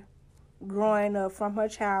her growing up from her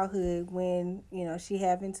childhood when, you know, she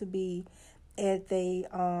happened to be at the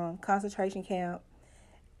concentration camp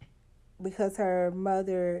because her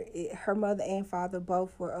mother and father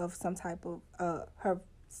both were of some type of her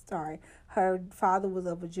father was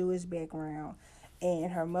of a Jewish background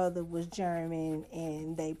and her mother was German,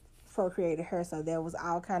 and they procreated her, so there was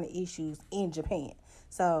all kind of issues in Japan.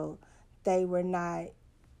 So they were not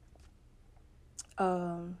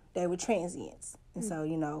they were transients. And so,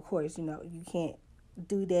 you know, of course, you know, you can't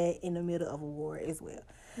do that in the middle of a war as well.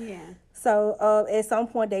 Yeah. So at some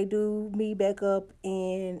point they do meet back up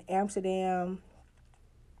in Amsterdam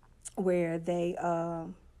where they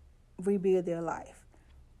rebuild their life.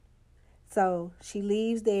 So she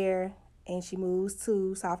leaves there and she moves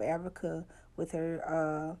to South Africa with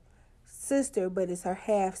her sister, but it's her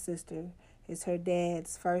half sister. It's her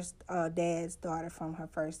dad's daughter from her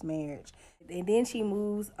first marriage. And then she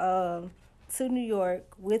moves to New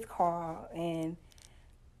York with Carl, and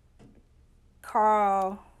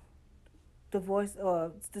Carl decides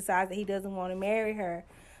that he doesn't want to marry her,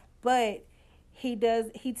 but he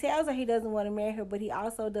tells her he doesn't want to marry her, but he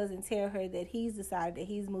also doesn't tell her that he's decided that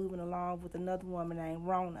he's moving along with another woman named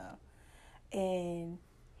Rona, and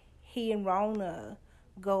he and Rona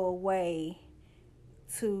go away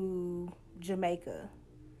to Jamaica,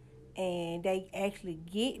 and they actually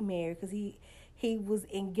get married because he was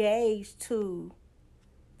engaged to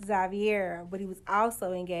Xavier, but he was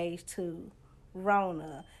also engaged to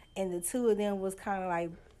Rona, and the two of them was kind of like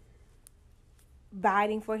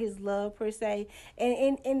biting for his love per se,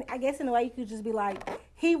 and I guess in a way you could just be like,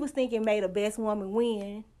 he was thinking may the best woman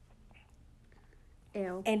win.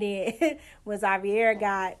 Ew. And then when Xavier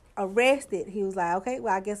got arrested, he was like, okay,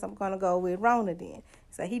 well, I guess I'm gonna go with Rona then.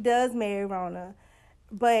 So he does marry Rona,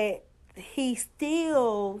 but he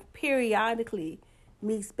still periodically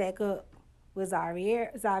meets back up with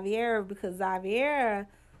Xavier because Xavier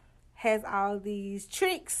has all these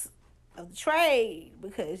tricks of the trade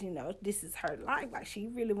because, you know, this is her life. Like, she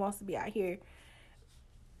really wants to be out here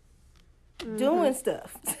doing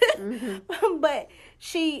stuff. But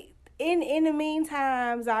she, in the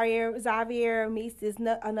meantime, Xavier meets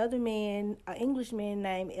another man, an Englishman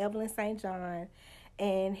named Evelyn St. John,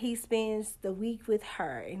 and he spends the week with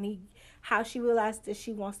her. And how she realized that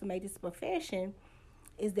she wants to make this profession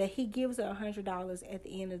is that he gives her $100 at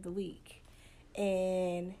the end of the week.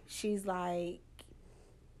 And she's like,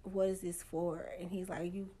 what is this for? And he's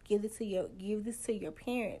like, you give this to your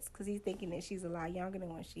parents, because he's thinking that she's a lot younger than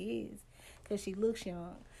what she is, because she looks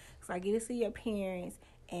young. So I give this to your parents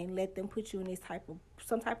and let them put you in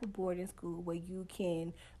some type of boarding school where you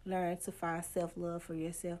can learn to find self-love for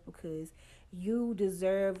yourself, because you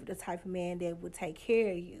deserve the type of man that would take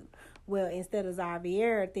care of you. Well, instead of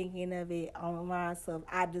Xavier thinking of it on the lines of,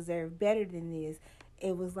 I deserve better than this,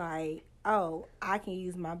 it was like, oh, I can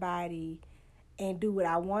use my body and do what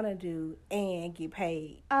I want to do and get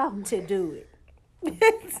paid to do it.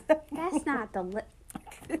 That's not the...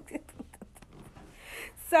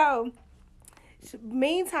 So,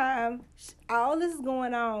 meantime, all this is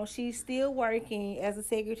going on. She's still working as a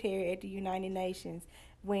secretary at the United Nations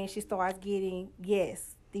when she starts getting, the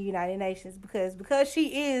United Nations, because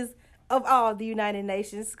she is of all the United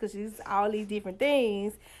Nations, because she's all these different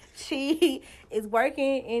things. She is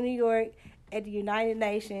working in New York at the United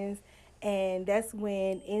Nations, and that's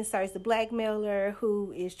when inserts the blackmailer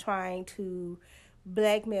who is trying to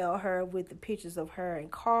blackmail her with the pictures of her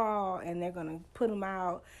and Carl, and they're gonna put them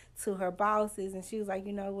out to her bosses. And she was like,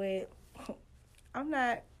 you know what, I'm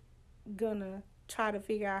not gonna try to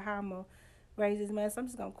figure out how I'm gonna raise this money, so I'm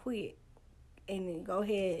just gonna quit and then go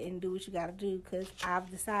ahead and do what you gotta do, because I've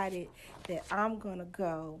decided that I'm gonna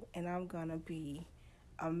go and I'm gonna be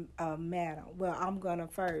a madam. Well, I'm gonna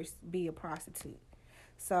first be a prostitute.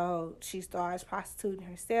 So she starts prostituting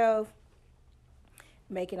herself,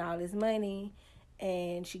 making all this money,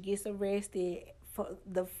 and she gets arrested for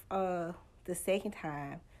the second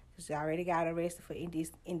time. She already got arrested for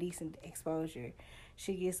indecent exposure.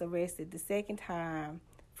 She gets arrested the second time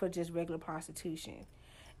for just regular prostitution.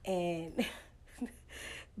 And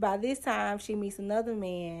by this time, she meets another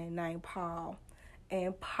man named Paul.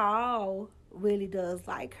 And Paul really does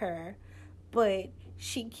like her, but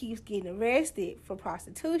she keeps getting arrested for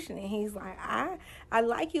prostitution. And he's like, I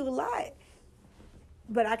like you a lot,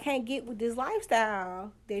 but I can't get with this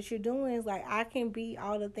lifestyle that you're doing. It's like, I can be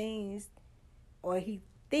all the things, or he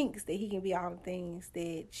thinks that he can be all the things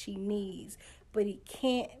that she needs, but he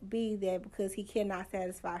can't be that because he cannot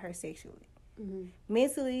satisfy her sexually. Mm-hmm.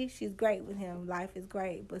 Mentally, she's great with him. Life is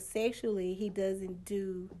great. But sexually, he doesn't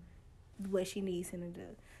do what she needs him to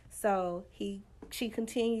do. So she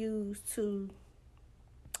continues to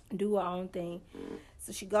do her own thing.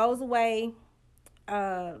 So she goes away.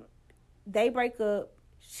 They break up.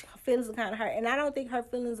 Her feelings are kind of hurt. And I don't think her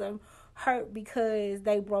feelings are hurt because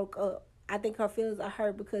they broke up. I think her feelings are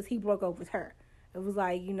hurt because he broke up with her. It was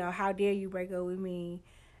like, you know, how dare you break up with me?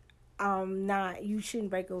 You shouldn't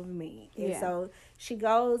break up with me. And so she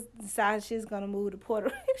decides she's gonna move to Puerto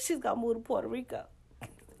Rico.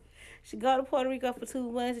 She go to Puerto Rico for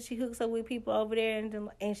 2 months, and she hooks up with people over there,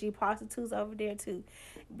 and she prostitutes over there too.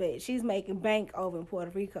 But she's making bank over in Puerto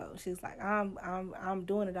Rico. She's like, I'm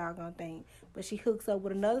doing a doggone thing. But she hooks up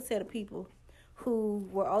with another set of people who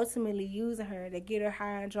were ultimately using her. They get her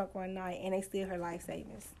high and drunk one night, and they steal her life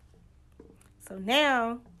savings. So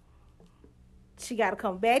now she got to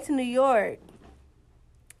come back to New York.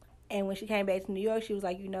 And when she came back to New York, she was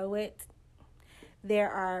like, you know what? There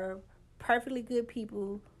are perfectly good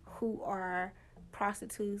people who are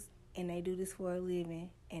prostitutes, and they do this for a living,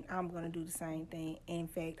 and I'm going to do the same thing. In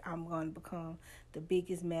fact, I'm going to become the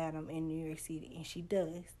biggest madam in New York City. And she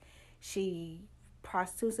does. She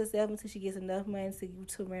prostitutes herself until she gets enough money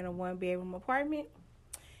to rent a 1-bedroom apartment.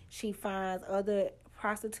 She finds other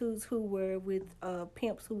prostitutes who were with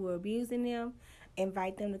pimps who were abusing them,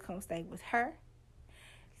 invite them to come stay with her.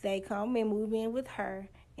 They come and move in with her,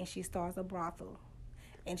 and she starts a brothel.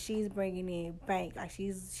 And she's bringing in bank, like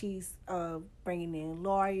she's bringing in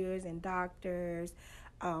lawyers and doctors,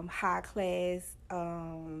 high class,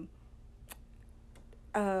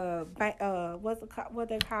 what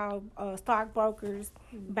they call stockbrokers,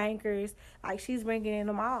 bankers. Like, she's bringing in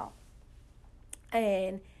them all.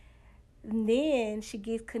 And then she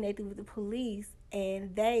gets connected with the police,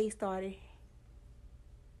 and they started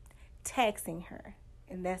taxing her,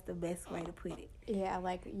 and that's the best way to put it. Yeah,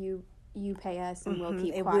 like you pay us and we'll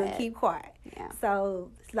keep and quiet. We'll keep quiet. Yeah.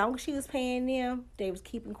 So as long as she was paying them, they was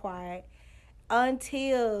keeping quiet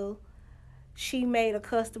until she made a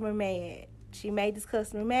customer mad. She made this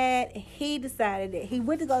customer mad, and he decided that he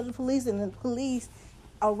went to go to the police, and the police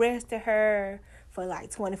arrested her for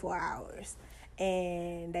like 24 hours.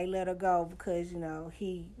 And they let her go because, you know,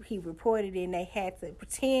 he reported it, and they had to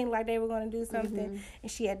pretend like they were going to do something.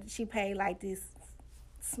 Mm-hmm. And she paid like this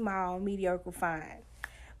small, mediocre fine.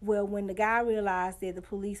 Well, when the guy realized that the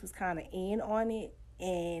police was kind of in on it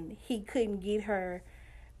and he couldn't get her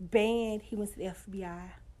banned, he went to the FBI.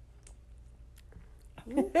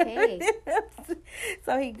 Okay.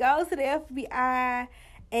 So he goes to the FBI,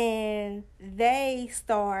 and they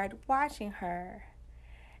start watching her.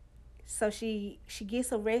 So she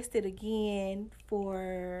gets arrested again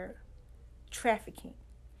for trafficking.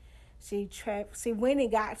 She went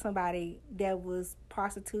and got somebody that was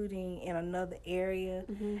prostituting in another area,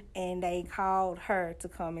 mm-hmm. and they called her to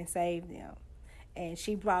come and save them. And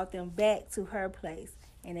she brought them back to her place,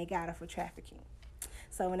 and they got her for trafficking.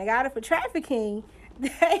 So when they got her for trafficking,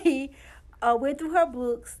 they went through her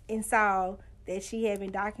books and saw that she had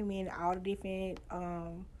been documenting all the different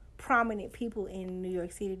prominent people in New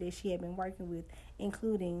York City that she had been working with,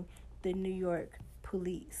 including the New York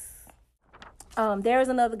police. There's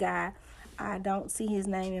another guy. I don't see his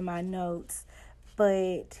name in my notes,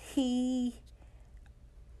 but he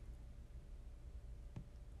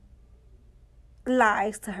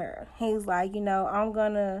lies to her. He's like, you know, I'm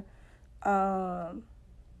gonna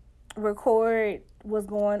record what's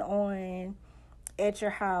going on at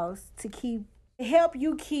your house to help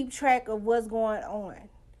you keep track of what's going on.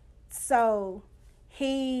 So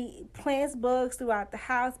he plants bugs throughout the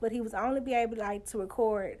house, but he was only be able to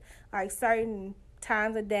record certain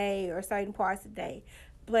times a day or certain parts a day.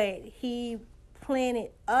 But he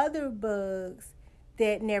planted other bugs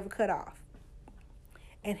that never cut off.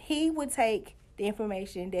 And he would take the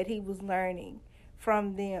information that he was learning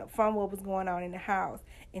from what was going on in the house,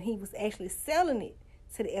 and he was actually selling it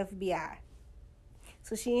to the FBI.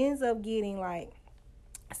 So she ends up getting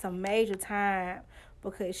some major time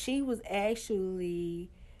because she was actually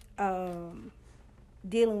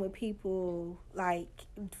dealing with people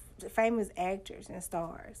famous actors and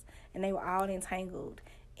stars, and they were all entangled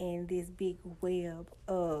in this big web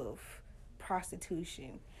of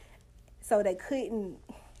prostitution. So they couldn't.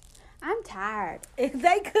 I'm tired.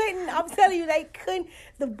 I'm telling you, they couldn't.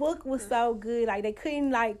 The book was so good. They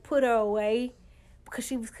couldn't put her away because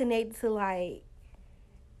she was connected to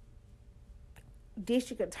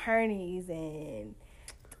district attorneys and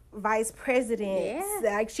vice presidents.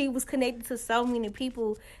 Yeah. She was connected to so many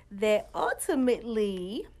people that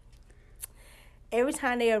ultimately, every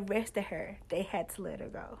time they arrested her, they had to let her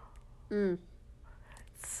go.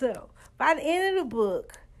 So by the end of the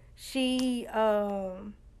book, she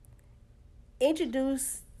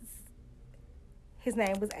introduced, his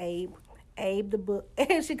name was Abe the book.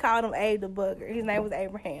 She called him Abe the Bugger. His name was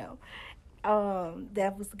Abraham.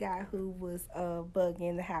 That was the guy who was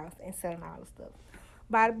bugging the house and selling all the stuff.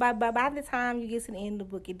 By the time you get to the end of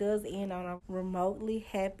the book, it does end on a remotely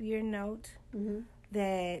happier note.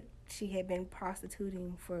 That she had been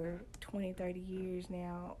prostituting for 20, 30 years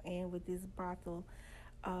now, and with this brothel,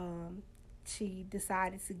 she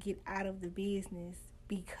decided to get out of the business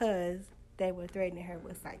because they were threatening her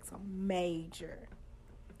with some major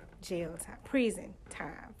jail time, prison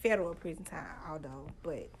time, federal prison time,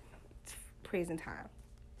 but prison time.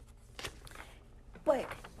 But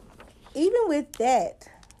even with that,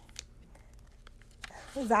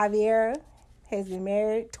 Xaviera has been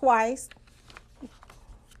married twice,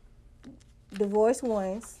 divorced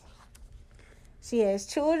once. She has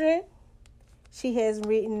children. She has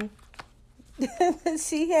written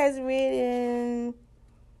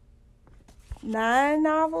 9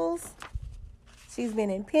 novels. She's been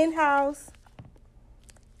in Penthouse.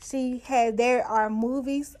 There are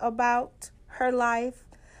movies about her life.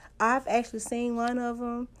 I've actually seen one of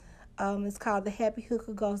them. It's called The Happy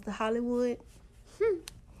Hooker Goes to Hollywood.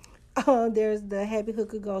 There's The Happy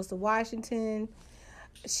Hooker Goes to Washington.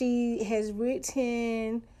 She has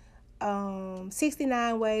written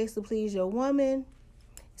 69 Ways to Please Your Woman,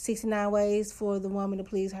 69 Ways for the Woman to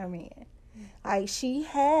Please Her Man. She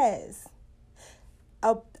has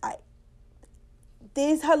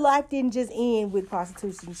her life didn't just end with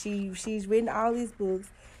prostitution. She's written all these books.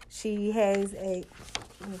 She has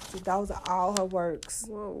those are all her works.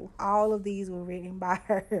 Whoa. All of these were written by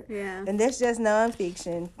her. Yeah. And that's just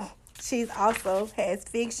nonfiction. She's also has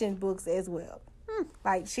fiction books as well.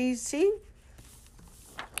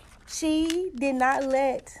 She did not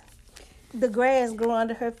let the grass grow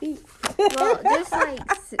under her feet. Well, just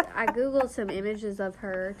I Googled some images of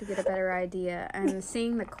her to get a better idea, and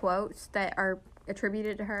seeing the quotes that are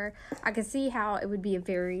attributed to her, I could see how it would be a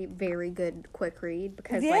very, very good quick read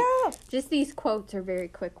because just these quotes are very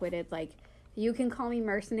quick-witted. You can call me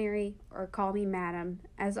mercenary or call me madam.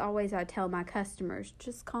 As always, I tell my customers,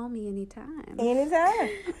 just call me anytime.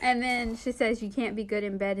 And then she says you can't be good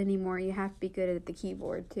in bed anymore. You have to be good at the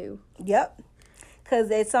keyboard too. Yep.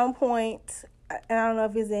 Because at some point, I don't know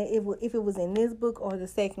if it was in this book or the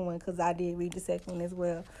second one, because I did read the second one as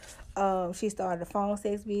well. She started a phone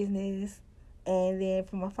sex business, and then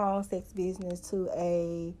from a phone sex business to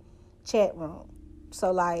a chat room.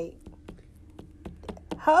 So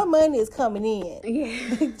her money is coming in.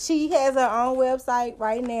 Yeah. She has her own website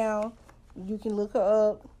right now. You can look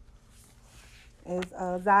her up. It's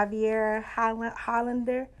Xaviera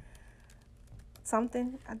Hollander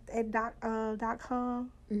something at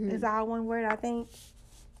 .com. It's all one word, I think.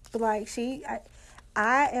 But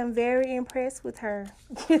I am very impressed with her.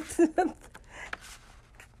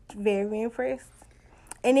 Very impressed.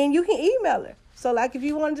 And then you can email her. So if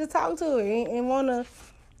you wanted to talk to her and want to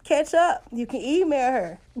catch up, you can email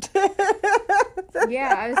her.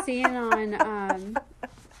 Yeah, I was seeing on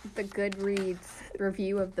the Goodreads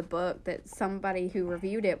review of the book that somebody who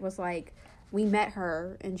reviewed it was we met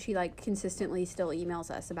her and she consistently still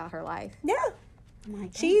emails us about her life. Yeah.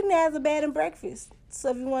 She even has a bed and breakfast.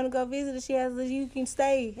 So if you want to go visit her, you can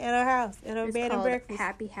stay at her house, at her bed and breakfast.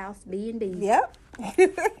 Happy House B&B. Yep.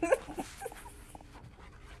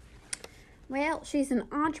 Well, she's an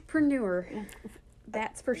entrepreneur.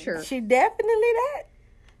 That's for sure. She definitely that.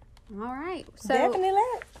 All right. So, definitely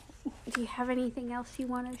that. do you have anything else you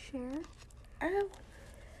want to share?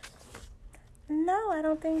 No, I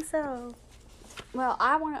don't think so. Well,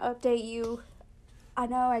 I want to update you. I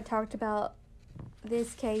know I talked about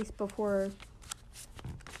this case before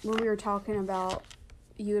when we were talking about,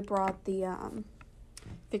 you had brought the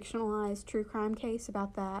fictionalized true crime case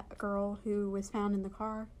about that girl who was found in the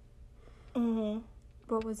car. Mm-hmm.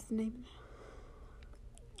 What was the name?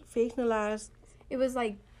 Fictionalized. It was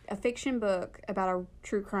like a fiction book about a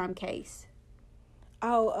true crime case.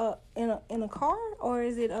 Oh, in a car, or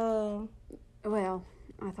is it Well,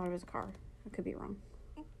 I thought it was a car. I could be wrong.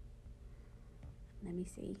 Let me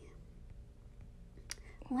see.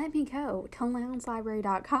 Let me go to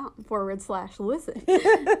loungelibrary.com/listen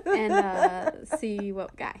and see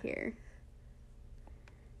what we got here.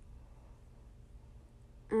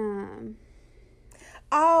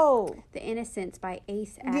 Oh, The Innocents by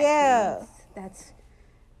Ace Atkins. Yeah.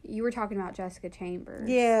 You were talking about Jessica Chambers.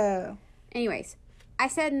 Yeah. Anyways, I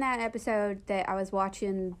said in that episode that I was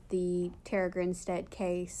watching the Tara Grinstead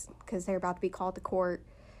case because they're about to be called to court,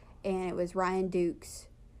 and it was Ryan Dukes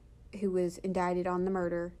who was indicted on the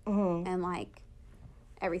murder and like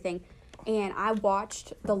everything. And I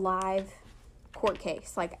watched the live court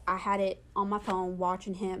case. Like, I had it on my phone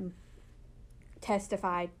watching him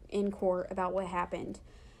testify in court about what happened.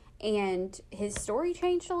 And his story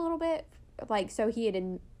changed a little bit. Like, so he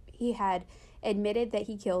had admitted that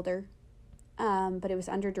he killed her, but it was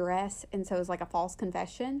under duress, and so it was like a false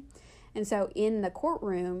confession. And so in the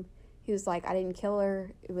courtroom, he was like, I didn't kill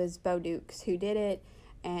her. It was Bo Dukes who did it,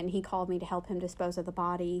 and he called me to help him dispose of the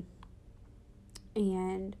body.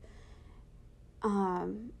 And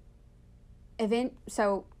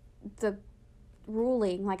so the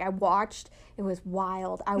ruling, like, I watched, it was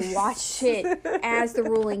wild. I watched it as the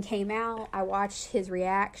ruling came out. I watched his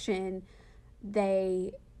reaction.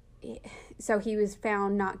 So he was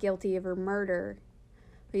found not guilty of her murder,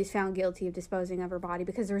 but he's found guilty of disposing of her body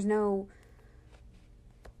because there's no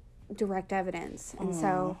direct evidence. And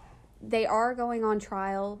so they are going on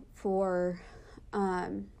trial for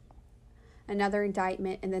another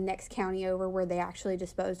indictment in the next county over where they actually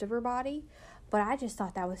disposed of her body. But I just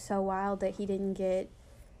thought that was so wild that he didn't get...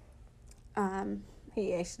 they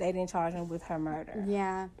didn't charge him with her murder.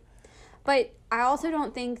 Yeah. But I also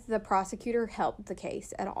don't think the prosecutor helped the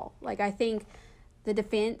case at all. Like, I think the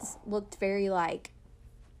defense looked very like,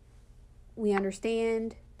 we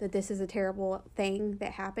understand that this is a terrible thing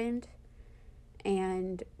that happened,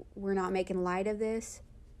 and we're not making light of this.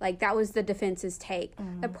 Like, that was the defense's take.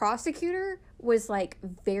 The prosecutor was, like,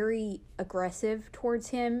 very aggressive towards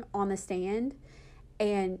him on the stand,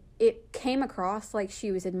 and it came across like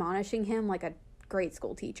she was admonishing him like a grade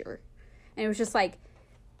school teacher. And it was just like,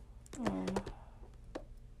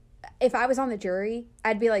 if I was on the jury,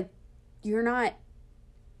 I'd be like, you're not,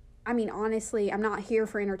 I mean, honestly, I'm not here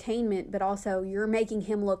for entertainment, but also you're making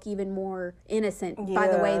him look even more innocent by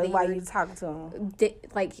the way that you're talking to him.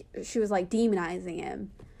 Like, she was, like, demonizing him.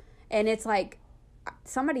 And it's like,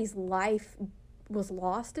 somebody's life was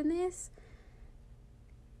lost in this.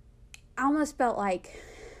 I almost felt like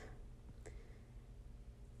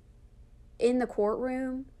in the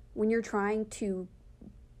courtroom, when you're trying to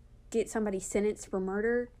get somebody sentenced for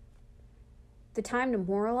murder, the time to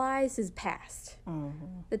moralize is past.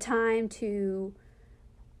 The time to,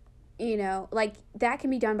 like, that can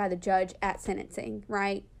be done by the judge at sentencing,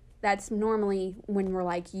 right? That's normally when we're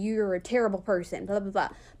like, you're a terrible person, blah, blah, blah.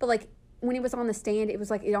 But, like, when he was on the stand, it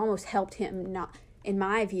was like, it almost helped him not, in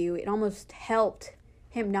my view, it almost helped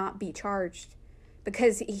him not be charged.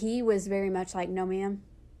 Because he was very much like, no, ma'am.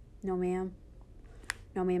 No, ma'am.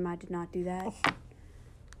 No, ma'am, I did not do that.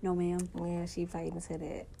 No, ma'am. Yeah, she played into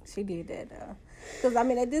that. She did that, though. Because, I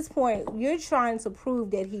mean, at this point, you're trying to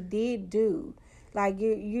prove that he did do. Like,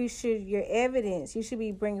 your evidence, you should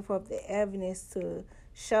be bringing forth the evidence to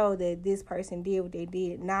show that this person did what they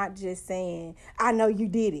did, not just saying, I know you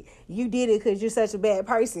did it. You did it because you're such a bad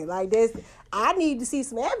person. Like, I need to see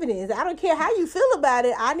some evidence. I don't care how you feel about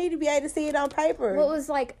it. I need to be able to see it on paper. Well, it was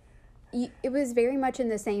like, it was very much in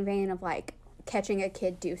the same vein of, like, catching a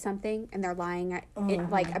kid do something and they're lying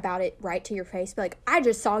about it right to your face. But, like, I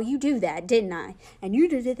just saw you do that, didn't I? And you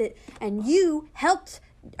did it, and you helped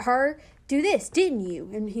her do this, didn't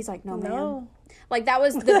you? And he's like, no, ma'am. Like, that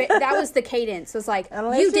was the cadence. It was like,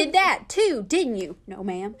 you did that too, didn't you? No,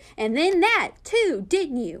 ma'am. And then that too,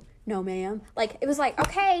 didn't you? No, ma'am. Like, it was like,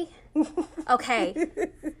 okay.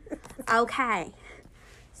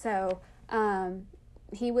 So,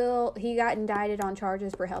 he got indicted on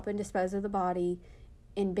charges for helping dispose of the body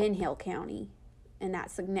in Ben Hill County. And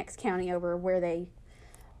that's the next county over where they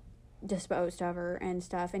disposed of her and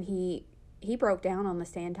stuff. And he broke down on the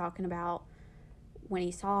stand talking about when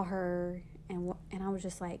he saw her and I was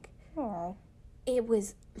just like, Oh. it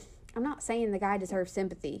was, I'm not saying the guy deserves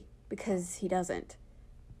sympathy, because he doesn't,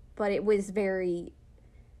 but it was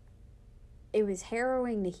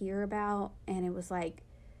harrowing to hear about. And it was like,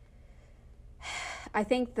 I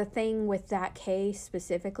think the thing with that case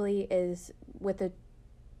specifically is, with the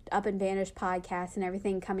Up and Vanished podcast and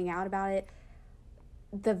everything coming out about it,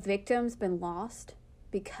 the victim's been lost,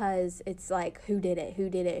 because it's like, who did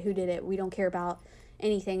it? We don't care about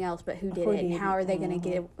anything else but who did it, and how are they going to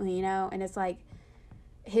get it, And it's like,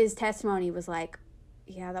 his testimony was like,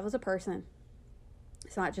 yeah, that was a person.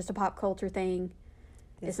 It's not just a pop culture thing.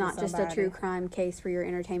 It's not just a true crime case for your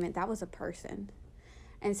entertainment. That was a person.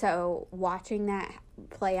 And so watching that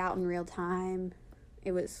play out in real time,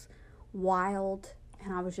 it was wild.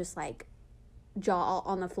 And I was just like, jaw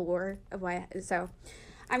on the floor of why. So,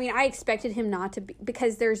 I mean, I expected him not to be,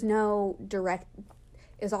 because there's no direct,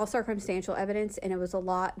 it was all circumstantial evidence, and it was a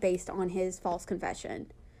lot based on his false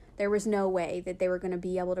confession. There was no way that they were going to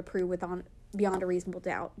be able to prove beyond a reasonable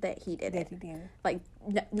doubt that he did it. Like,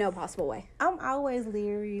 no possible way. I'm always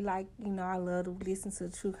leery, like, I love to listen to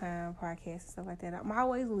true crime podcasts and stuff like that. I'm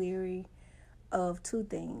always leery of two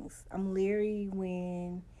things. I'm leery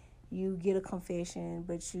when you get a confession,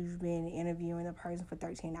 but you've been interviewing the person for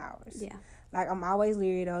 13 hours. Yeah. Like, I'm always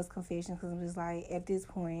leery of those confessions, because I'm just like, at this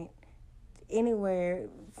point, anywhere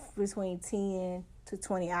between 10 to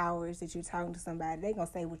 20 hours that you're talking to somebody, they're going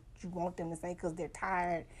to say what you want them to say, because they're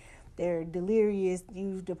tired, they're delirious,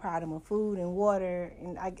 you've deprived them of food and water,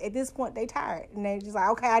 and at this point, they're tired, and they're just like,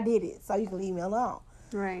 okay, I did it, so you can leave me alone.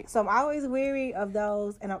 Right. So I'm always weary of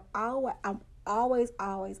those, and I'm always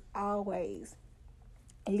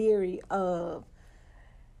leery of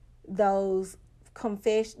those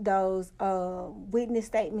witness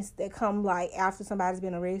statements that come, like, after somebody's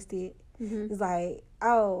been arrested. Mm-hmm. It's like,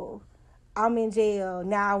 oh, I'm in jail,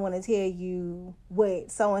 now I want to tell you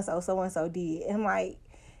what so-and-so did. And I'm like,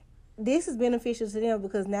 this is beneficial to them,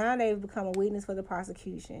 because now they've become a witness for the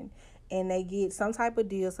prosecution, and they get some type of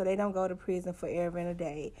deal so they don't go to prison forever and a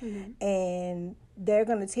day. Mm-hmm. And they're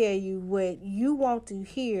going to tell you what you want to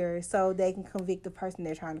hear so they can convict the person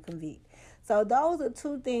they're trying to convict. So those are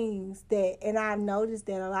two things that, and I've noticed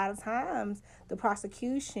that a lot of times the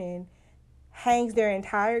prosecution hangs their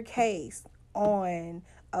entire case on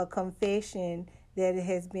a confession that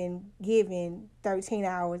has been given 13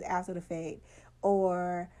 hours after the fact,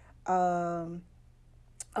 or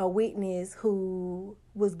a witness who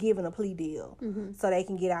was given a plea deal, mm-hmm. so they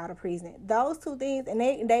can get out of prison. Those two things, and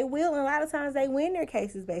they will, and a lot of times they win their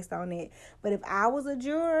cases based on that. But if I was a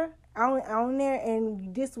juror on there,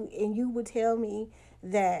 and you would tell me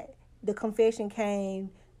that the confession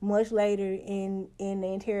came much later in the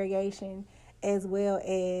interrogation, as well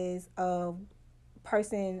as a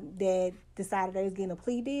person that decided they was getting a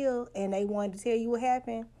plea deal and they wanted to tell you what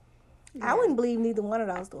happened, yeah, I wouldn't believe neither one of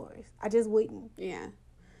those stories. I just wouldn't. Yeah.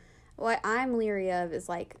 What I'm leery of is,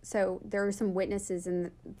 like, so there were some witnesses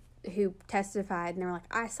who testified, and they were like,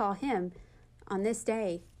 I saw him on this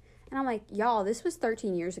day. And I'm like, y'all, this was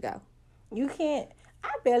 13 years ago. You can't.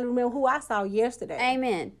 I barely remember who I saw yesterday.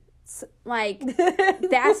 Amen. Like,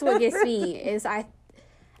 that's what gets me, is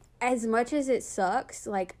as much as it sucks,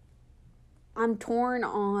 like, I'm torn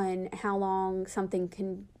on how long something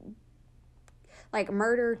can, like,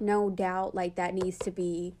 murder, no doubt, like, that needs to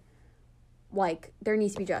be, like, there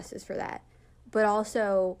needs to be justice for that. But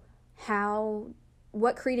also,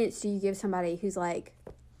 what credence do you give somebody who's like,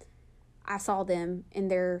 I saw them in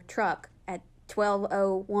their truck at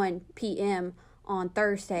 12:01 p.m. on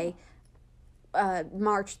Thursday,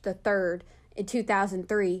 March the 3rd, in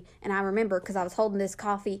 2003, and I remember because I was holding this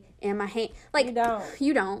coffee in my hand. Like, you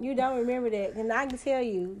don't remember that, and I can tell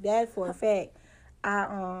you that for a fact.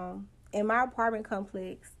 I in my apartment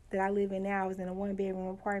complex that I live in now, I was in a 1-bedroom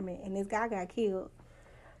apartment, and this guy got killed.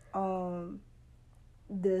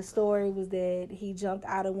 The story was that he jumped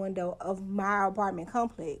out a window of my apartment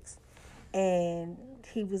complex, and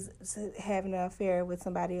he was having an affair with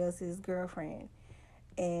somebody else's girlfriend,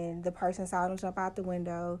 and the person saw him jump out the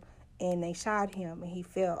window, and they shot him, and he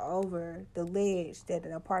fell over the ledge that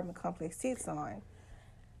the apartment complex sits on.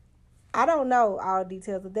 I don't know all the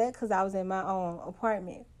details of that because I was in my own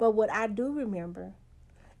apartment. But what I do remember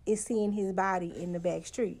is seeing his body in the back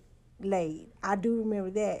street laid. I do remember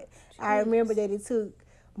that. Jeez. I remember that it took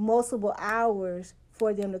multiple hours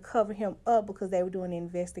for them to cover him up because they were doing an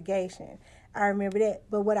investigation. I remember that.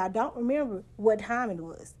 But what I don't remember, what time it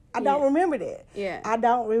was. I don't remember that. Yeah. I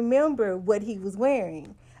don't remember what he was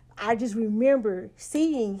wearing. I just remember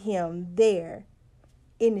seeing him there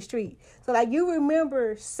in the street. So, like, you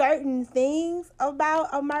remember certain things about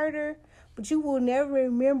a murder, but you will never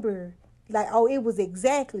remember like, oh, it was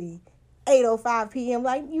exactly 8:05 p.m.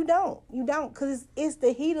 Like, you don't, because it's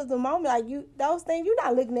the heat of the moment. Like, those things, you're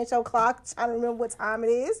not looking at your clock trying to remember what time it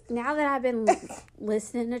is. Now that I've been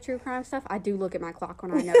listening to true crime stuff, I do look at my clock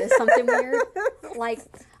when I notice something weird. Like,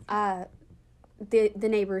 the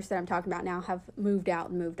neighbors that I'm talking about now have moved out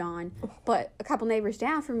and moved on. But a couple neighbors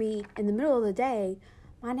down from me, in the middle of the day,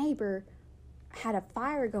 my neighbor had a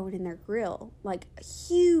fire going in their grill. Like,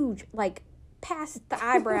 huge, like, past the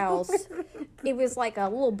eyebrows. It was like a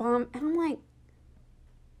little bomb. And I'm like,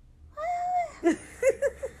 what?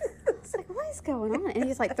 I was like, what is going on? And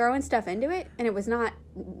he's like throwing stuff into it. And it was not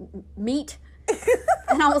meat.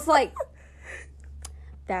 And I was like,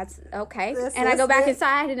 that's okay. And I go back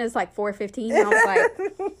inside and it's like 4:15. And I was like,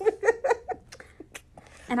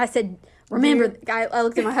 and I said, remember, I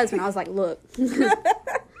looked at my husband. I was like, look.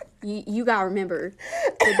 You gotta remember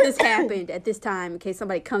that this happened at this time in case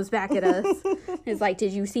somebody comes back at us. It's like,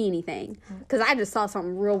 did you see anything? Because I just saw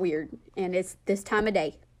something real weird, and it's this time of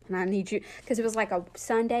day, and I need you, because it was like a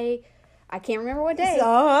Sunday. I can't remember what day.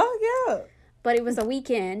 Yeah. But it was a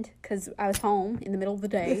weekend because I was home in the middle of the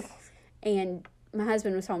day, and my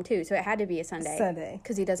husband was home too, so it had to be a Sunday.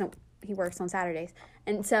 Because he works on Saturdays,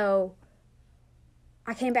 and so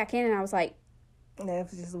I came back in and I was like,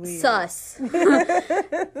 that's just weird. Sus.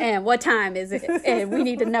 And what time is it? And we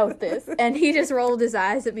need to note this. And he just rolled his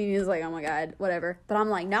eyes at me and he was like, oh my God, whatever. But I'm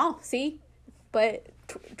like, no, see? But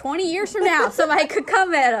 20 years from now, somebody could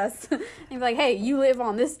come at us and be like, hey, you live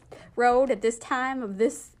on this road at this time of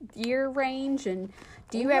this year range, and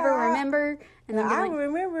do you ever remember? And then I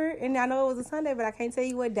remember, and I know it was a Sunday, but I can't tell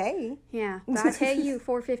you what day. Yeah, but I tell you,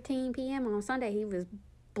 4:15 p.m. on Sunday, he was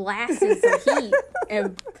blasting some heat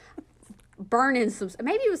and burning some.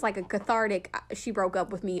 Maybe it was like a cathartic, she broke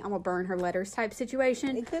up with me, I'm gonna burn her letters type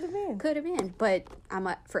situation. It could have been, but I'm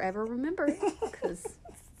gonna forever remember it because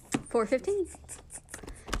 4:15.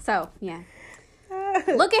 So yeah,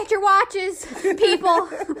 look at your watches, people.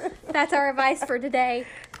 That's our advice for today.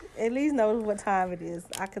 At least know what time it is,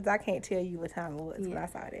 because I can't tell you what time it was when I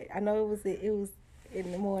saw that. I know it was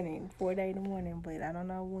in the morning, 4:00 in the morning, but I don't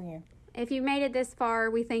know when. If you made it this far,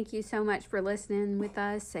 we thank you so much for listening with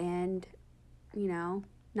us and,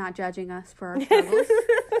 not judging us for our struggles.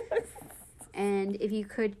 And if you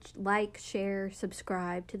could like, share,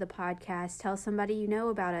 subscribe to the podcast, tell somebody you know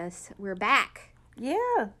about us. We're back.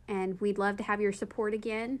 Yeah. And we'd love to have your support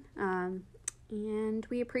again. And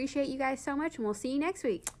we appreciate you guys so much, and we'll see you next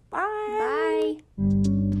week. Bye. Bye.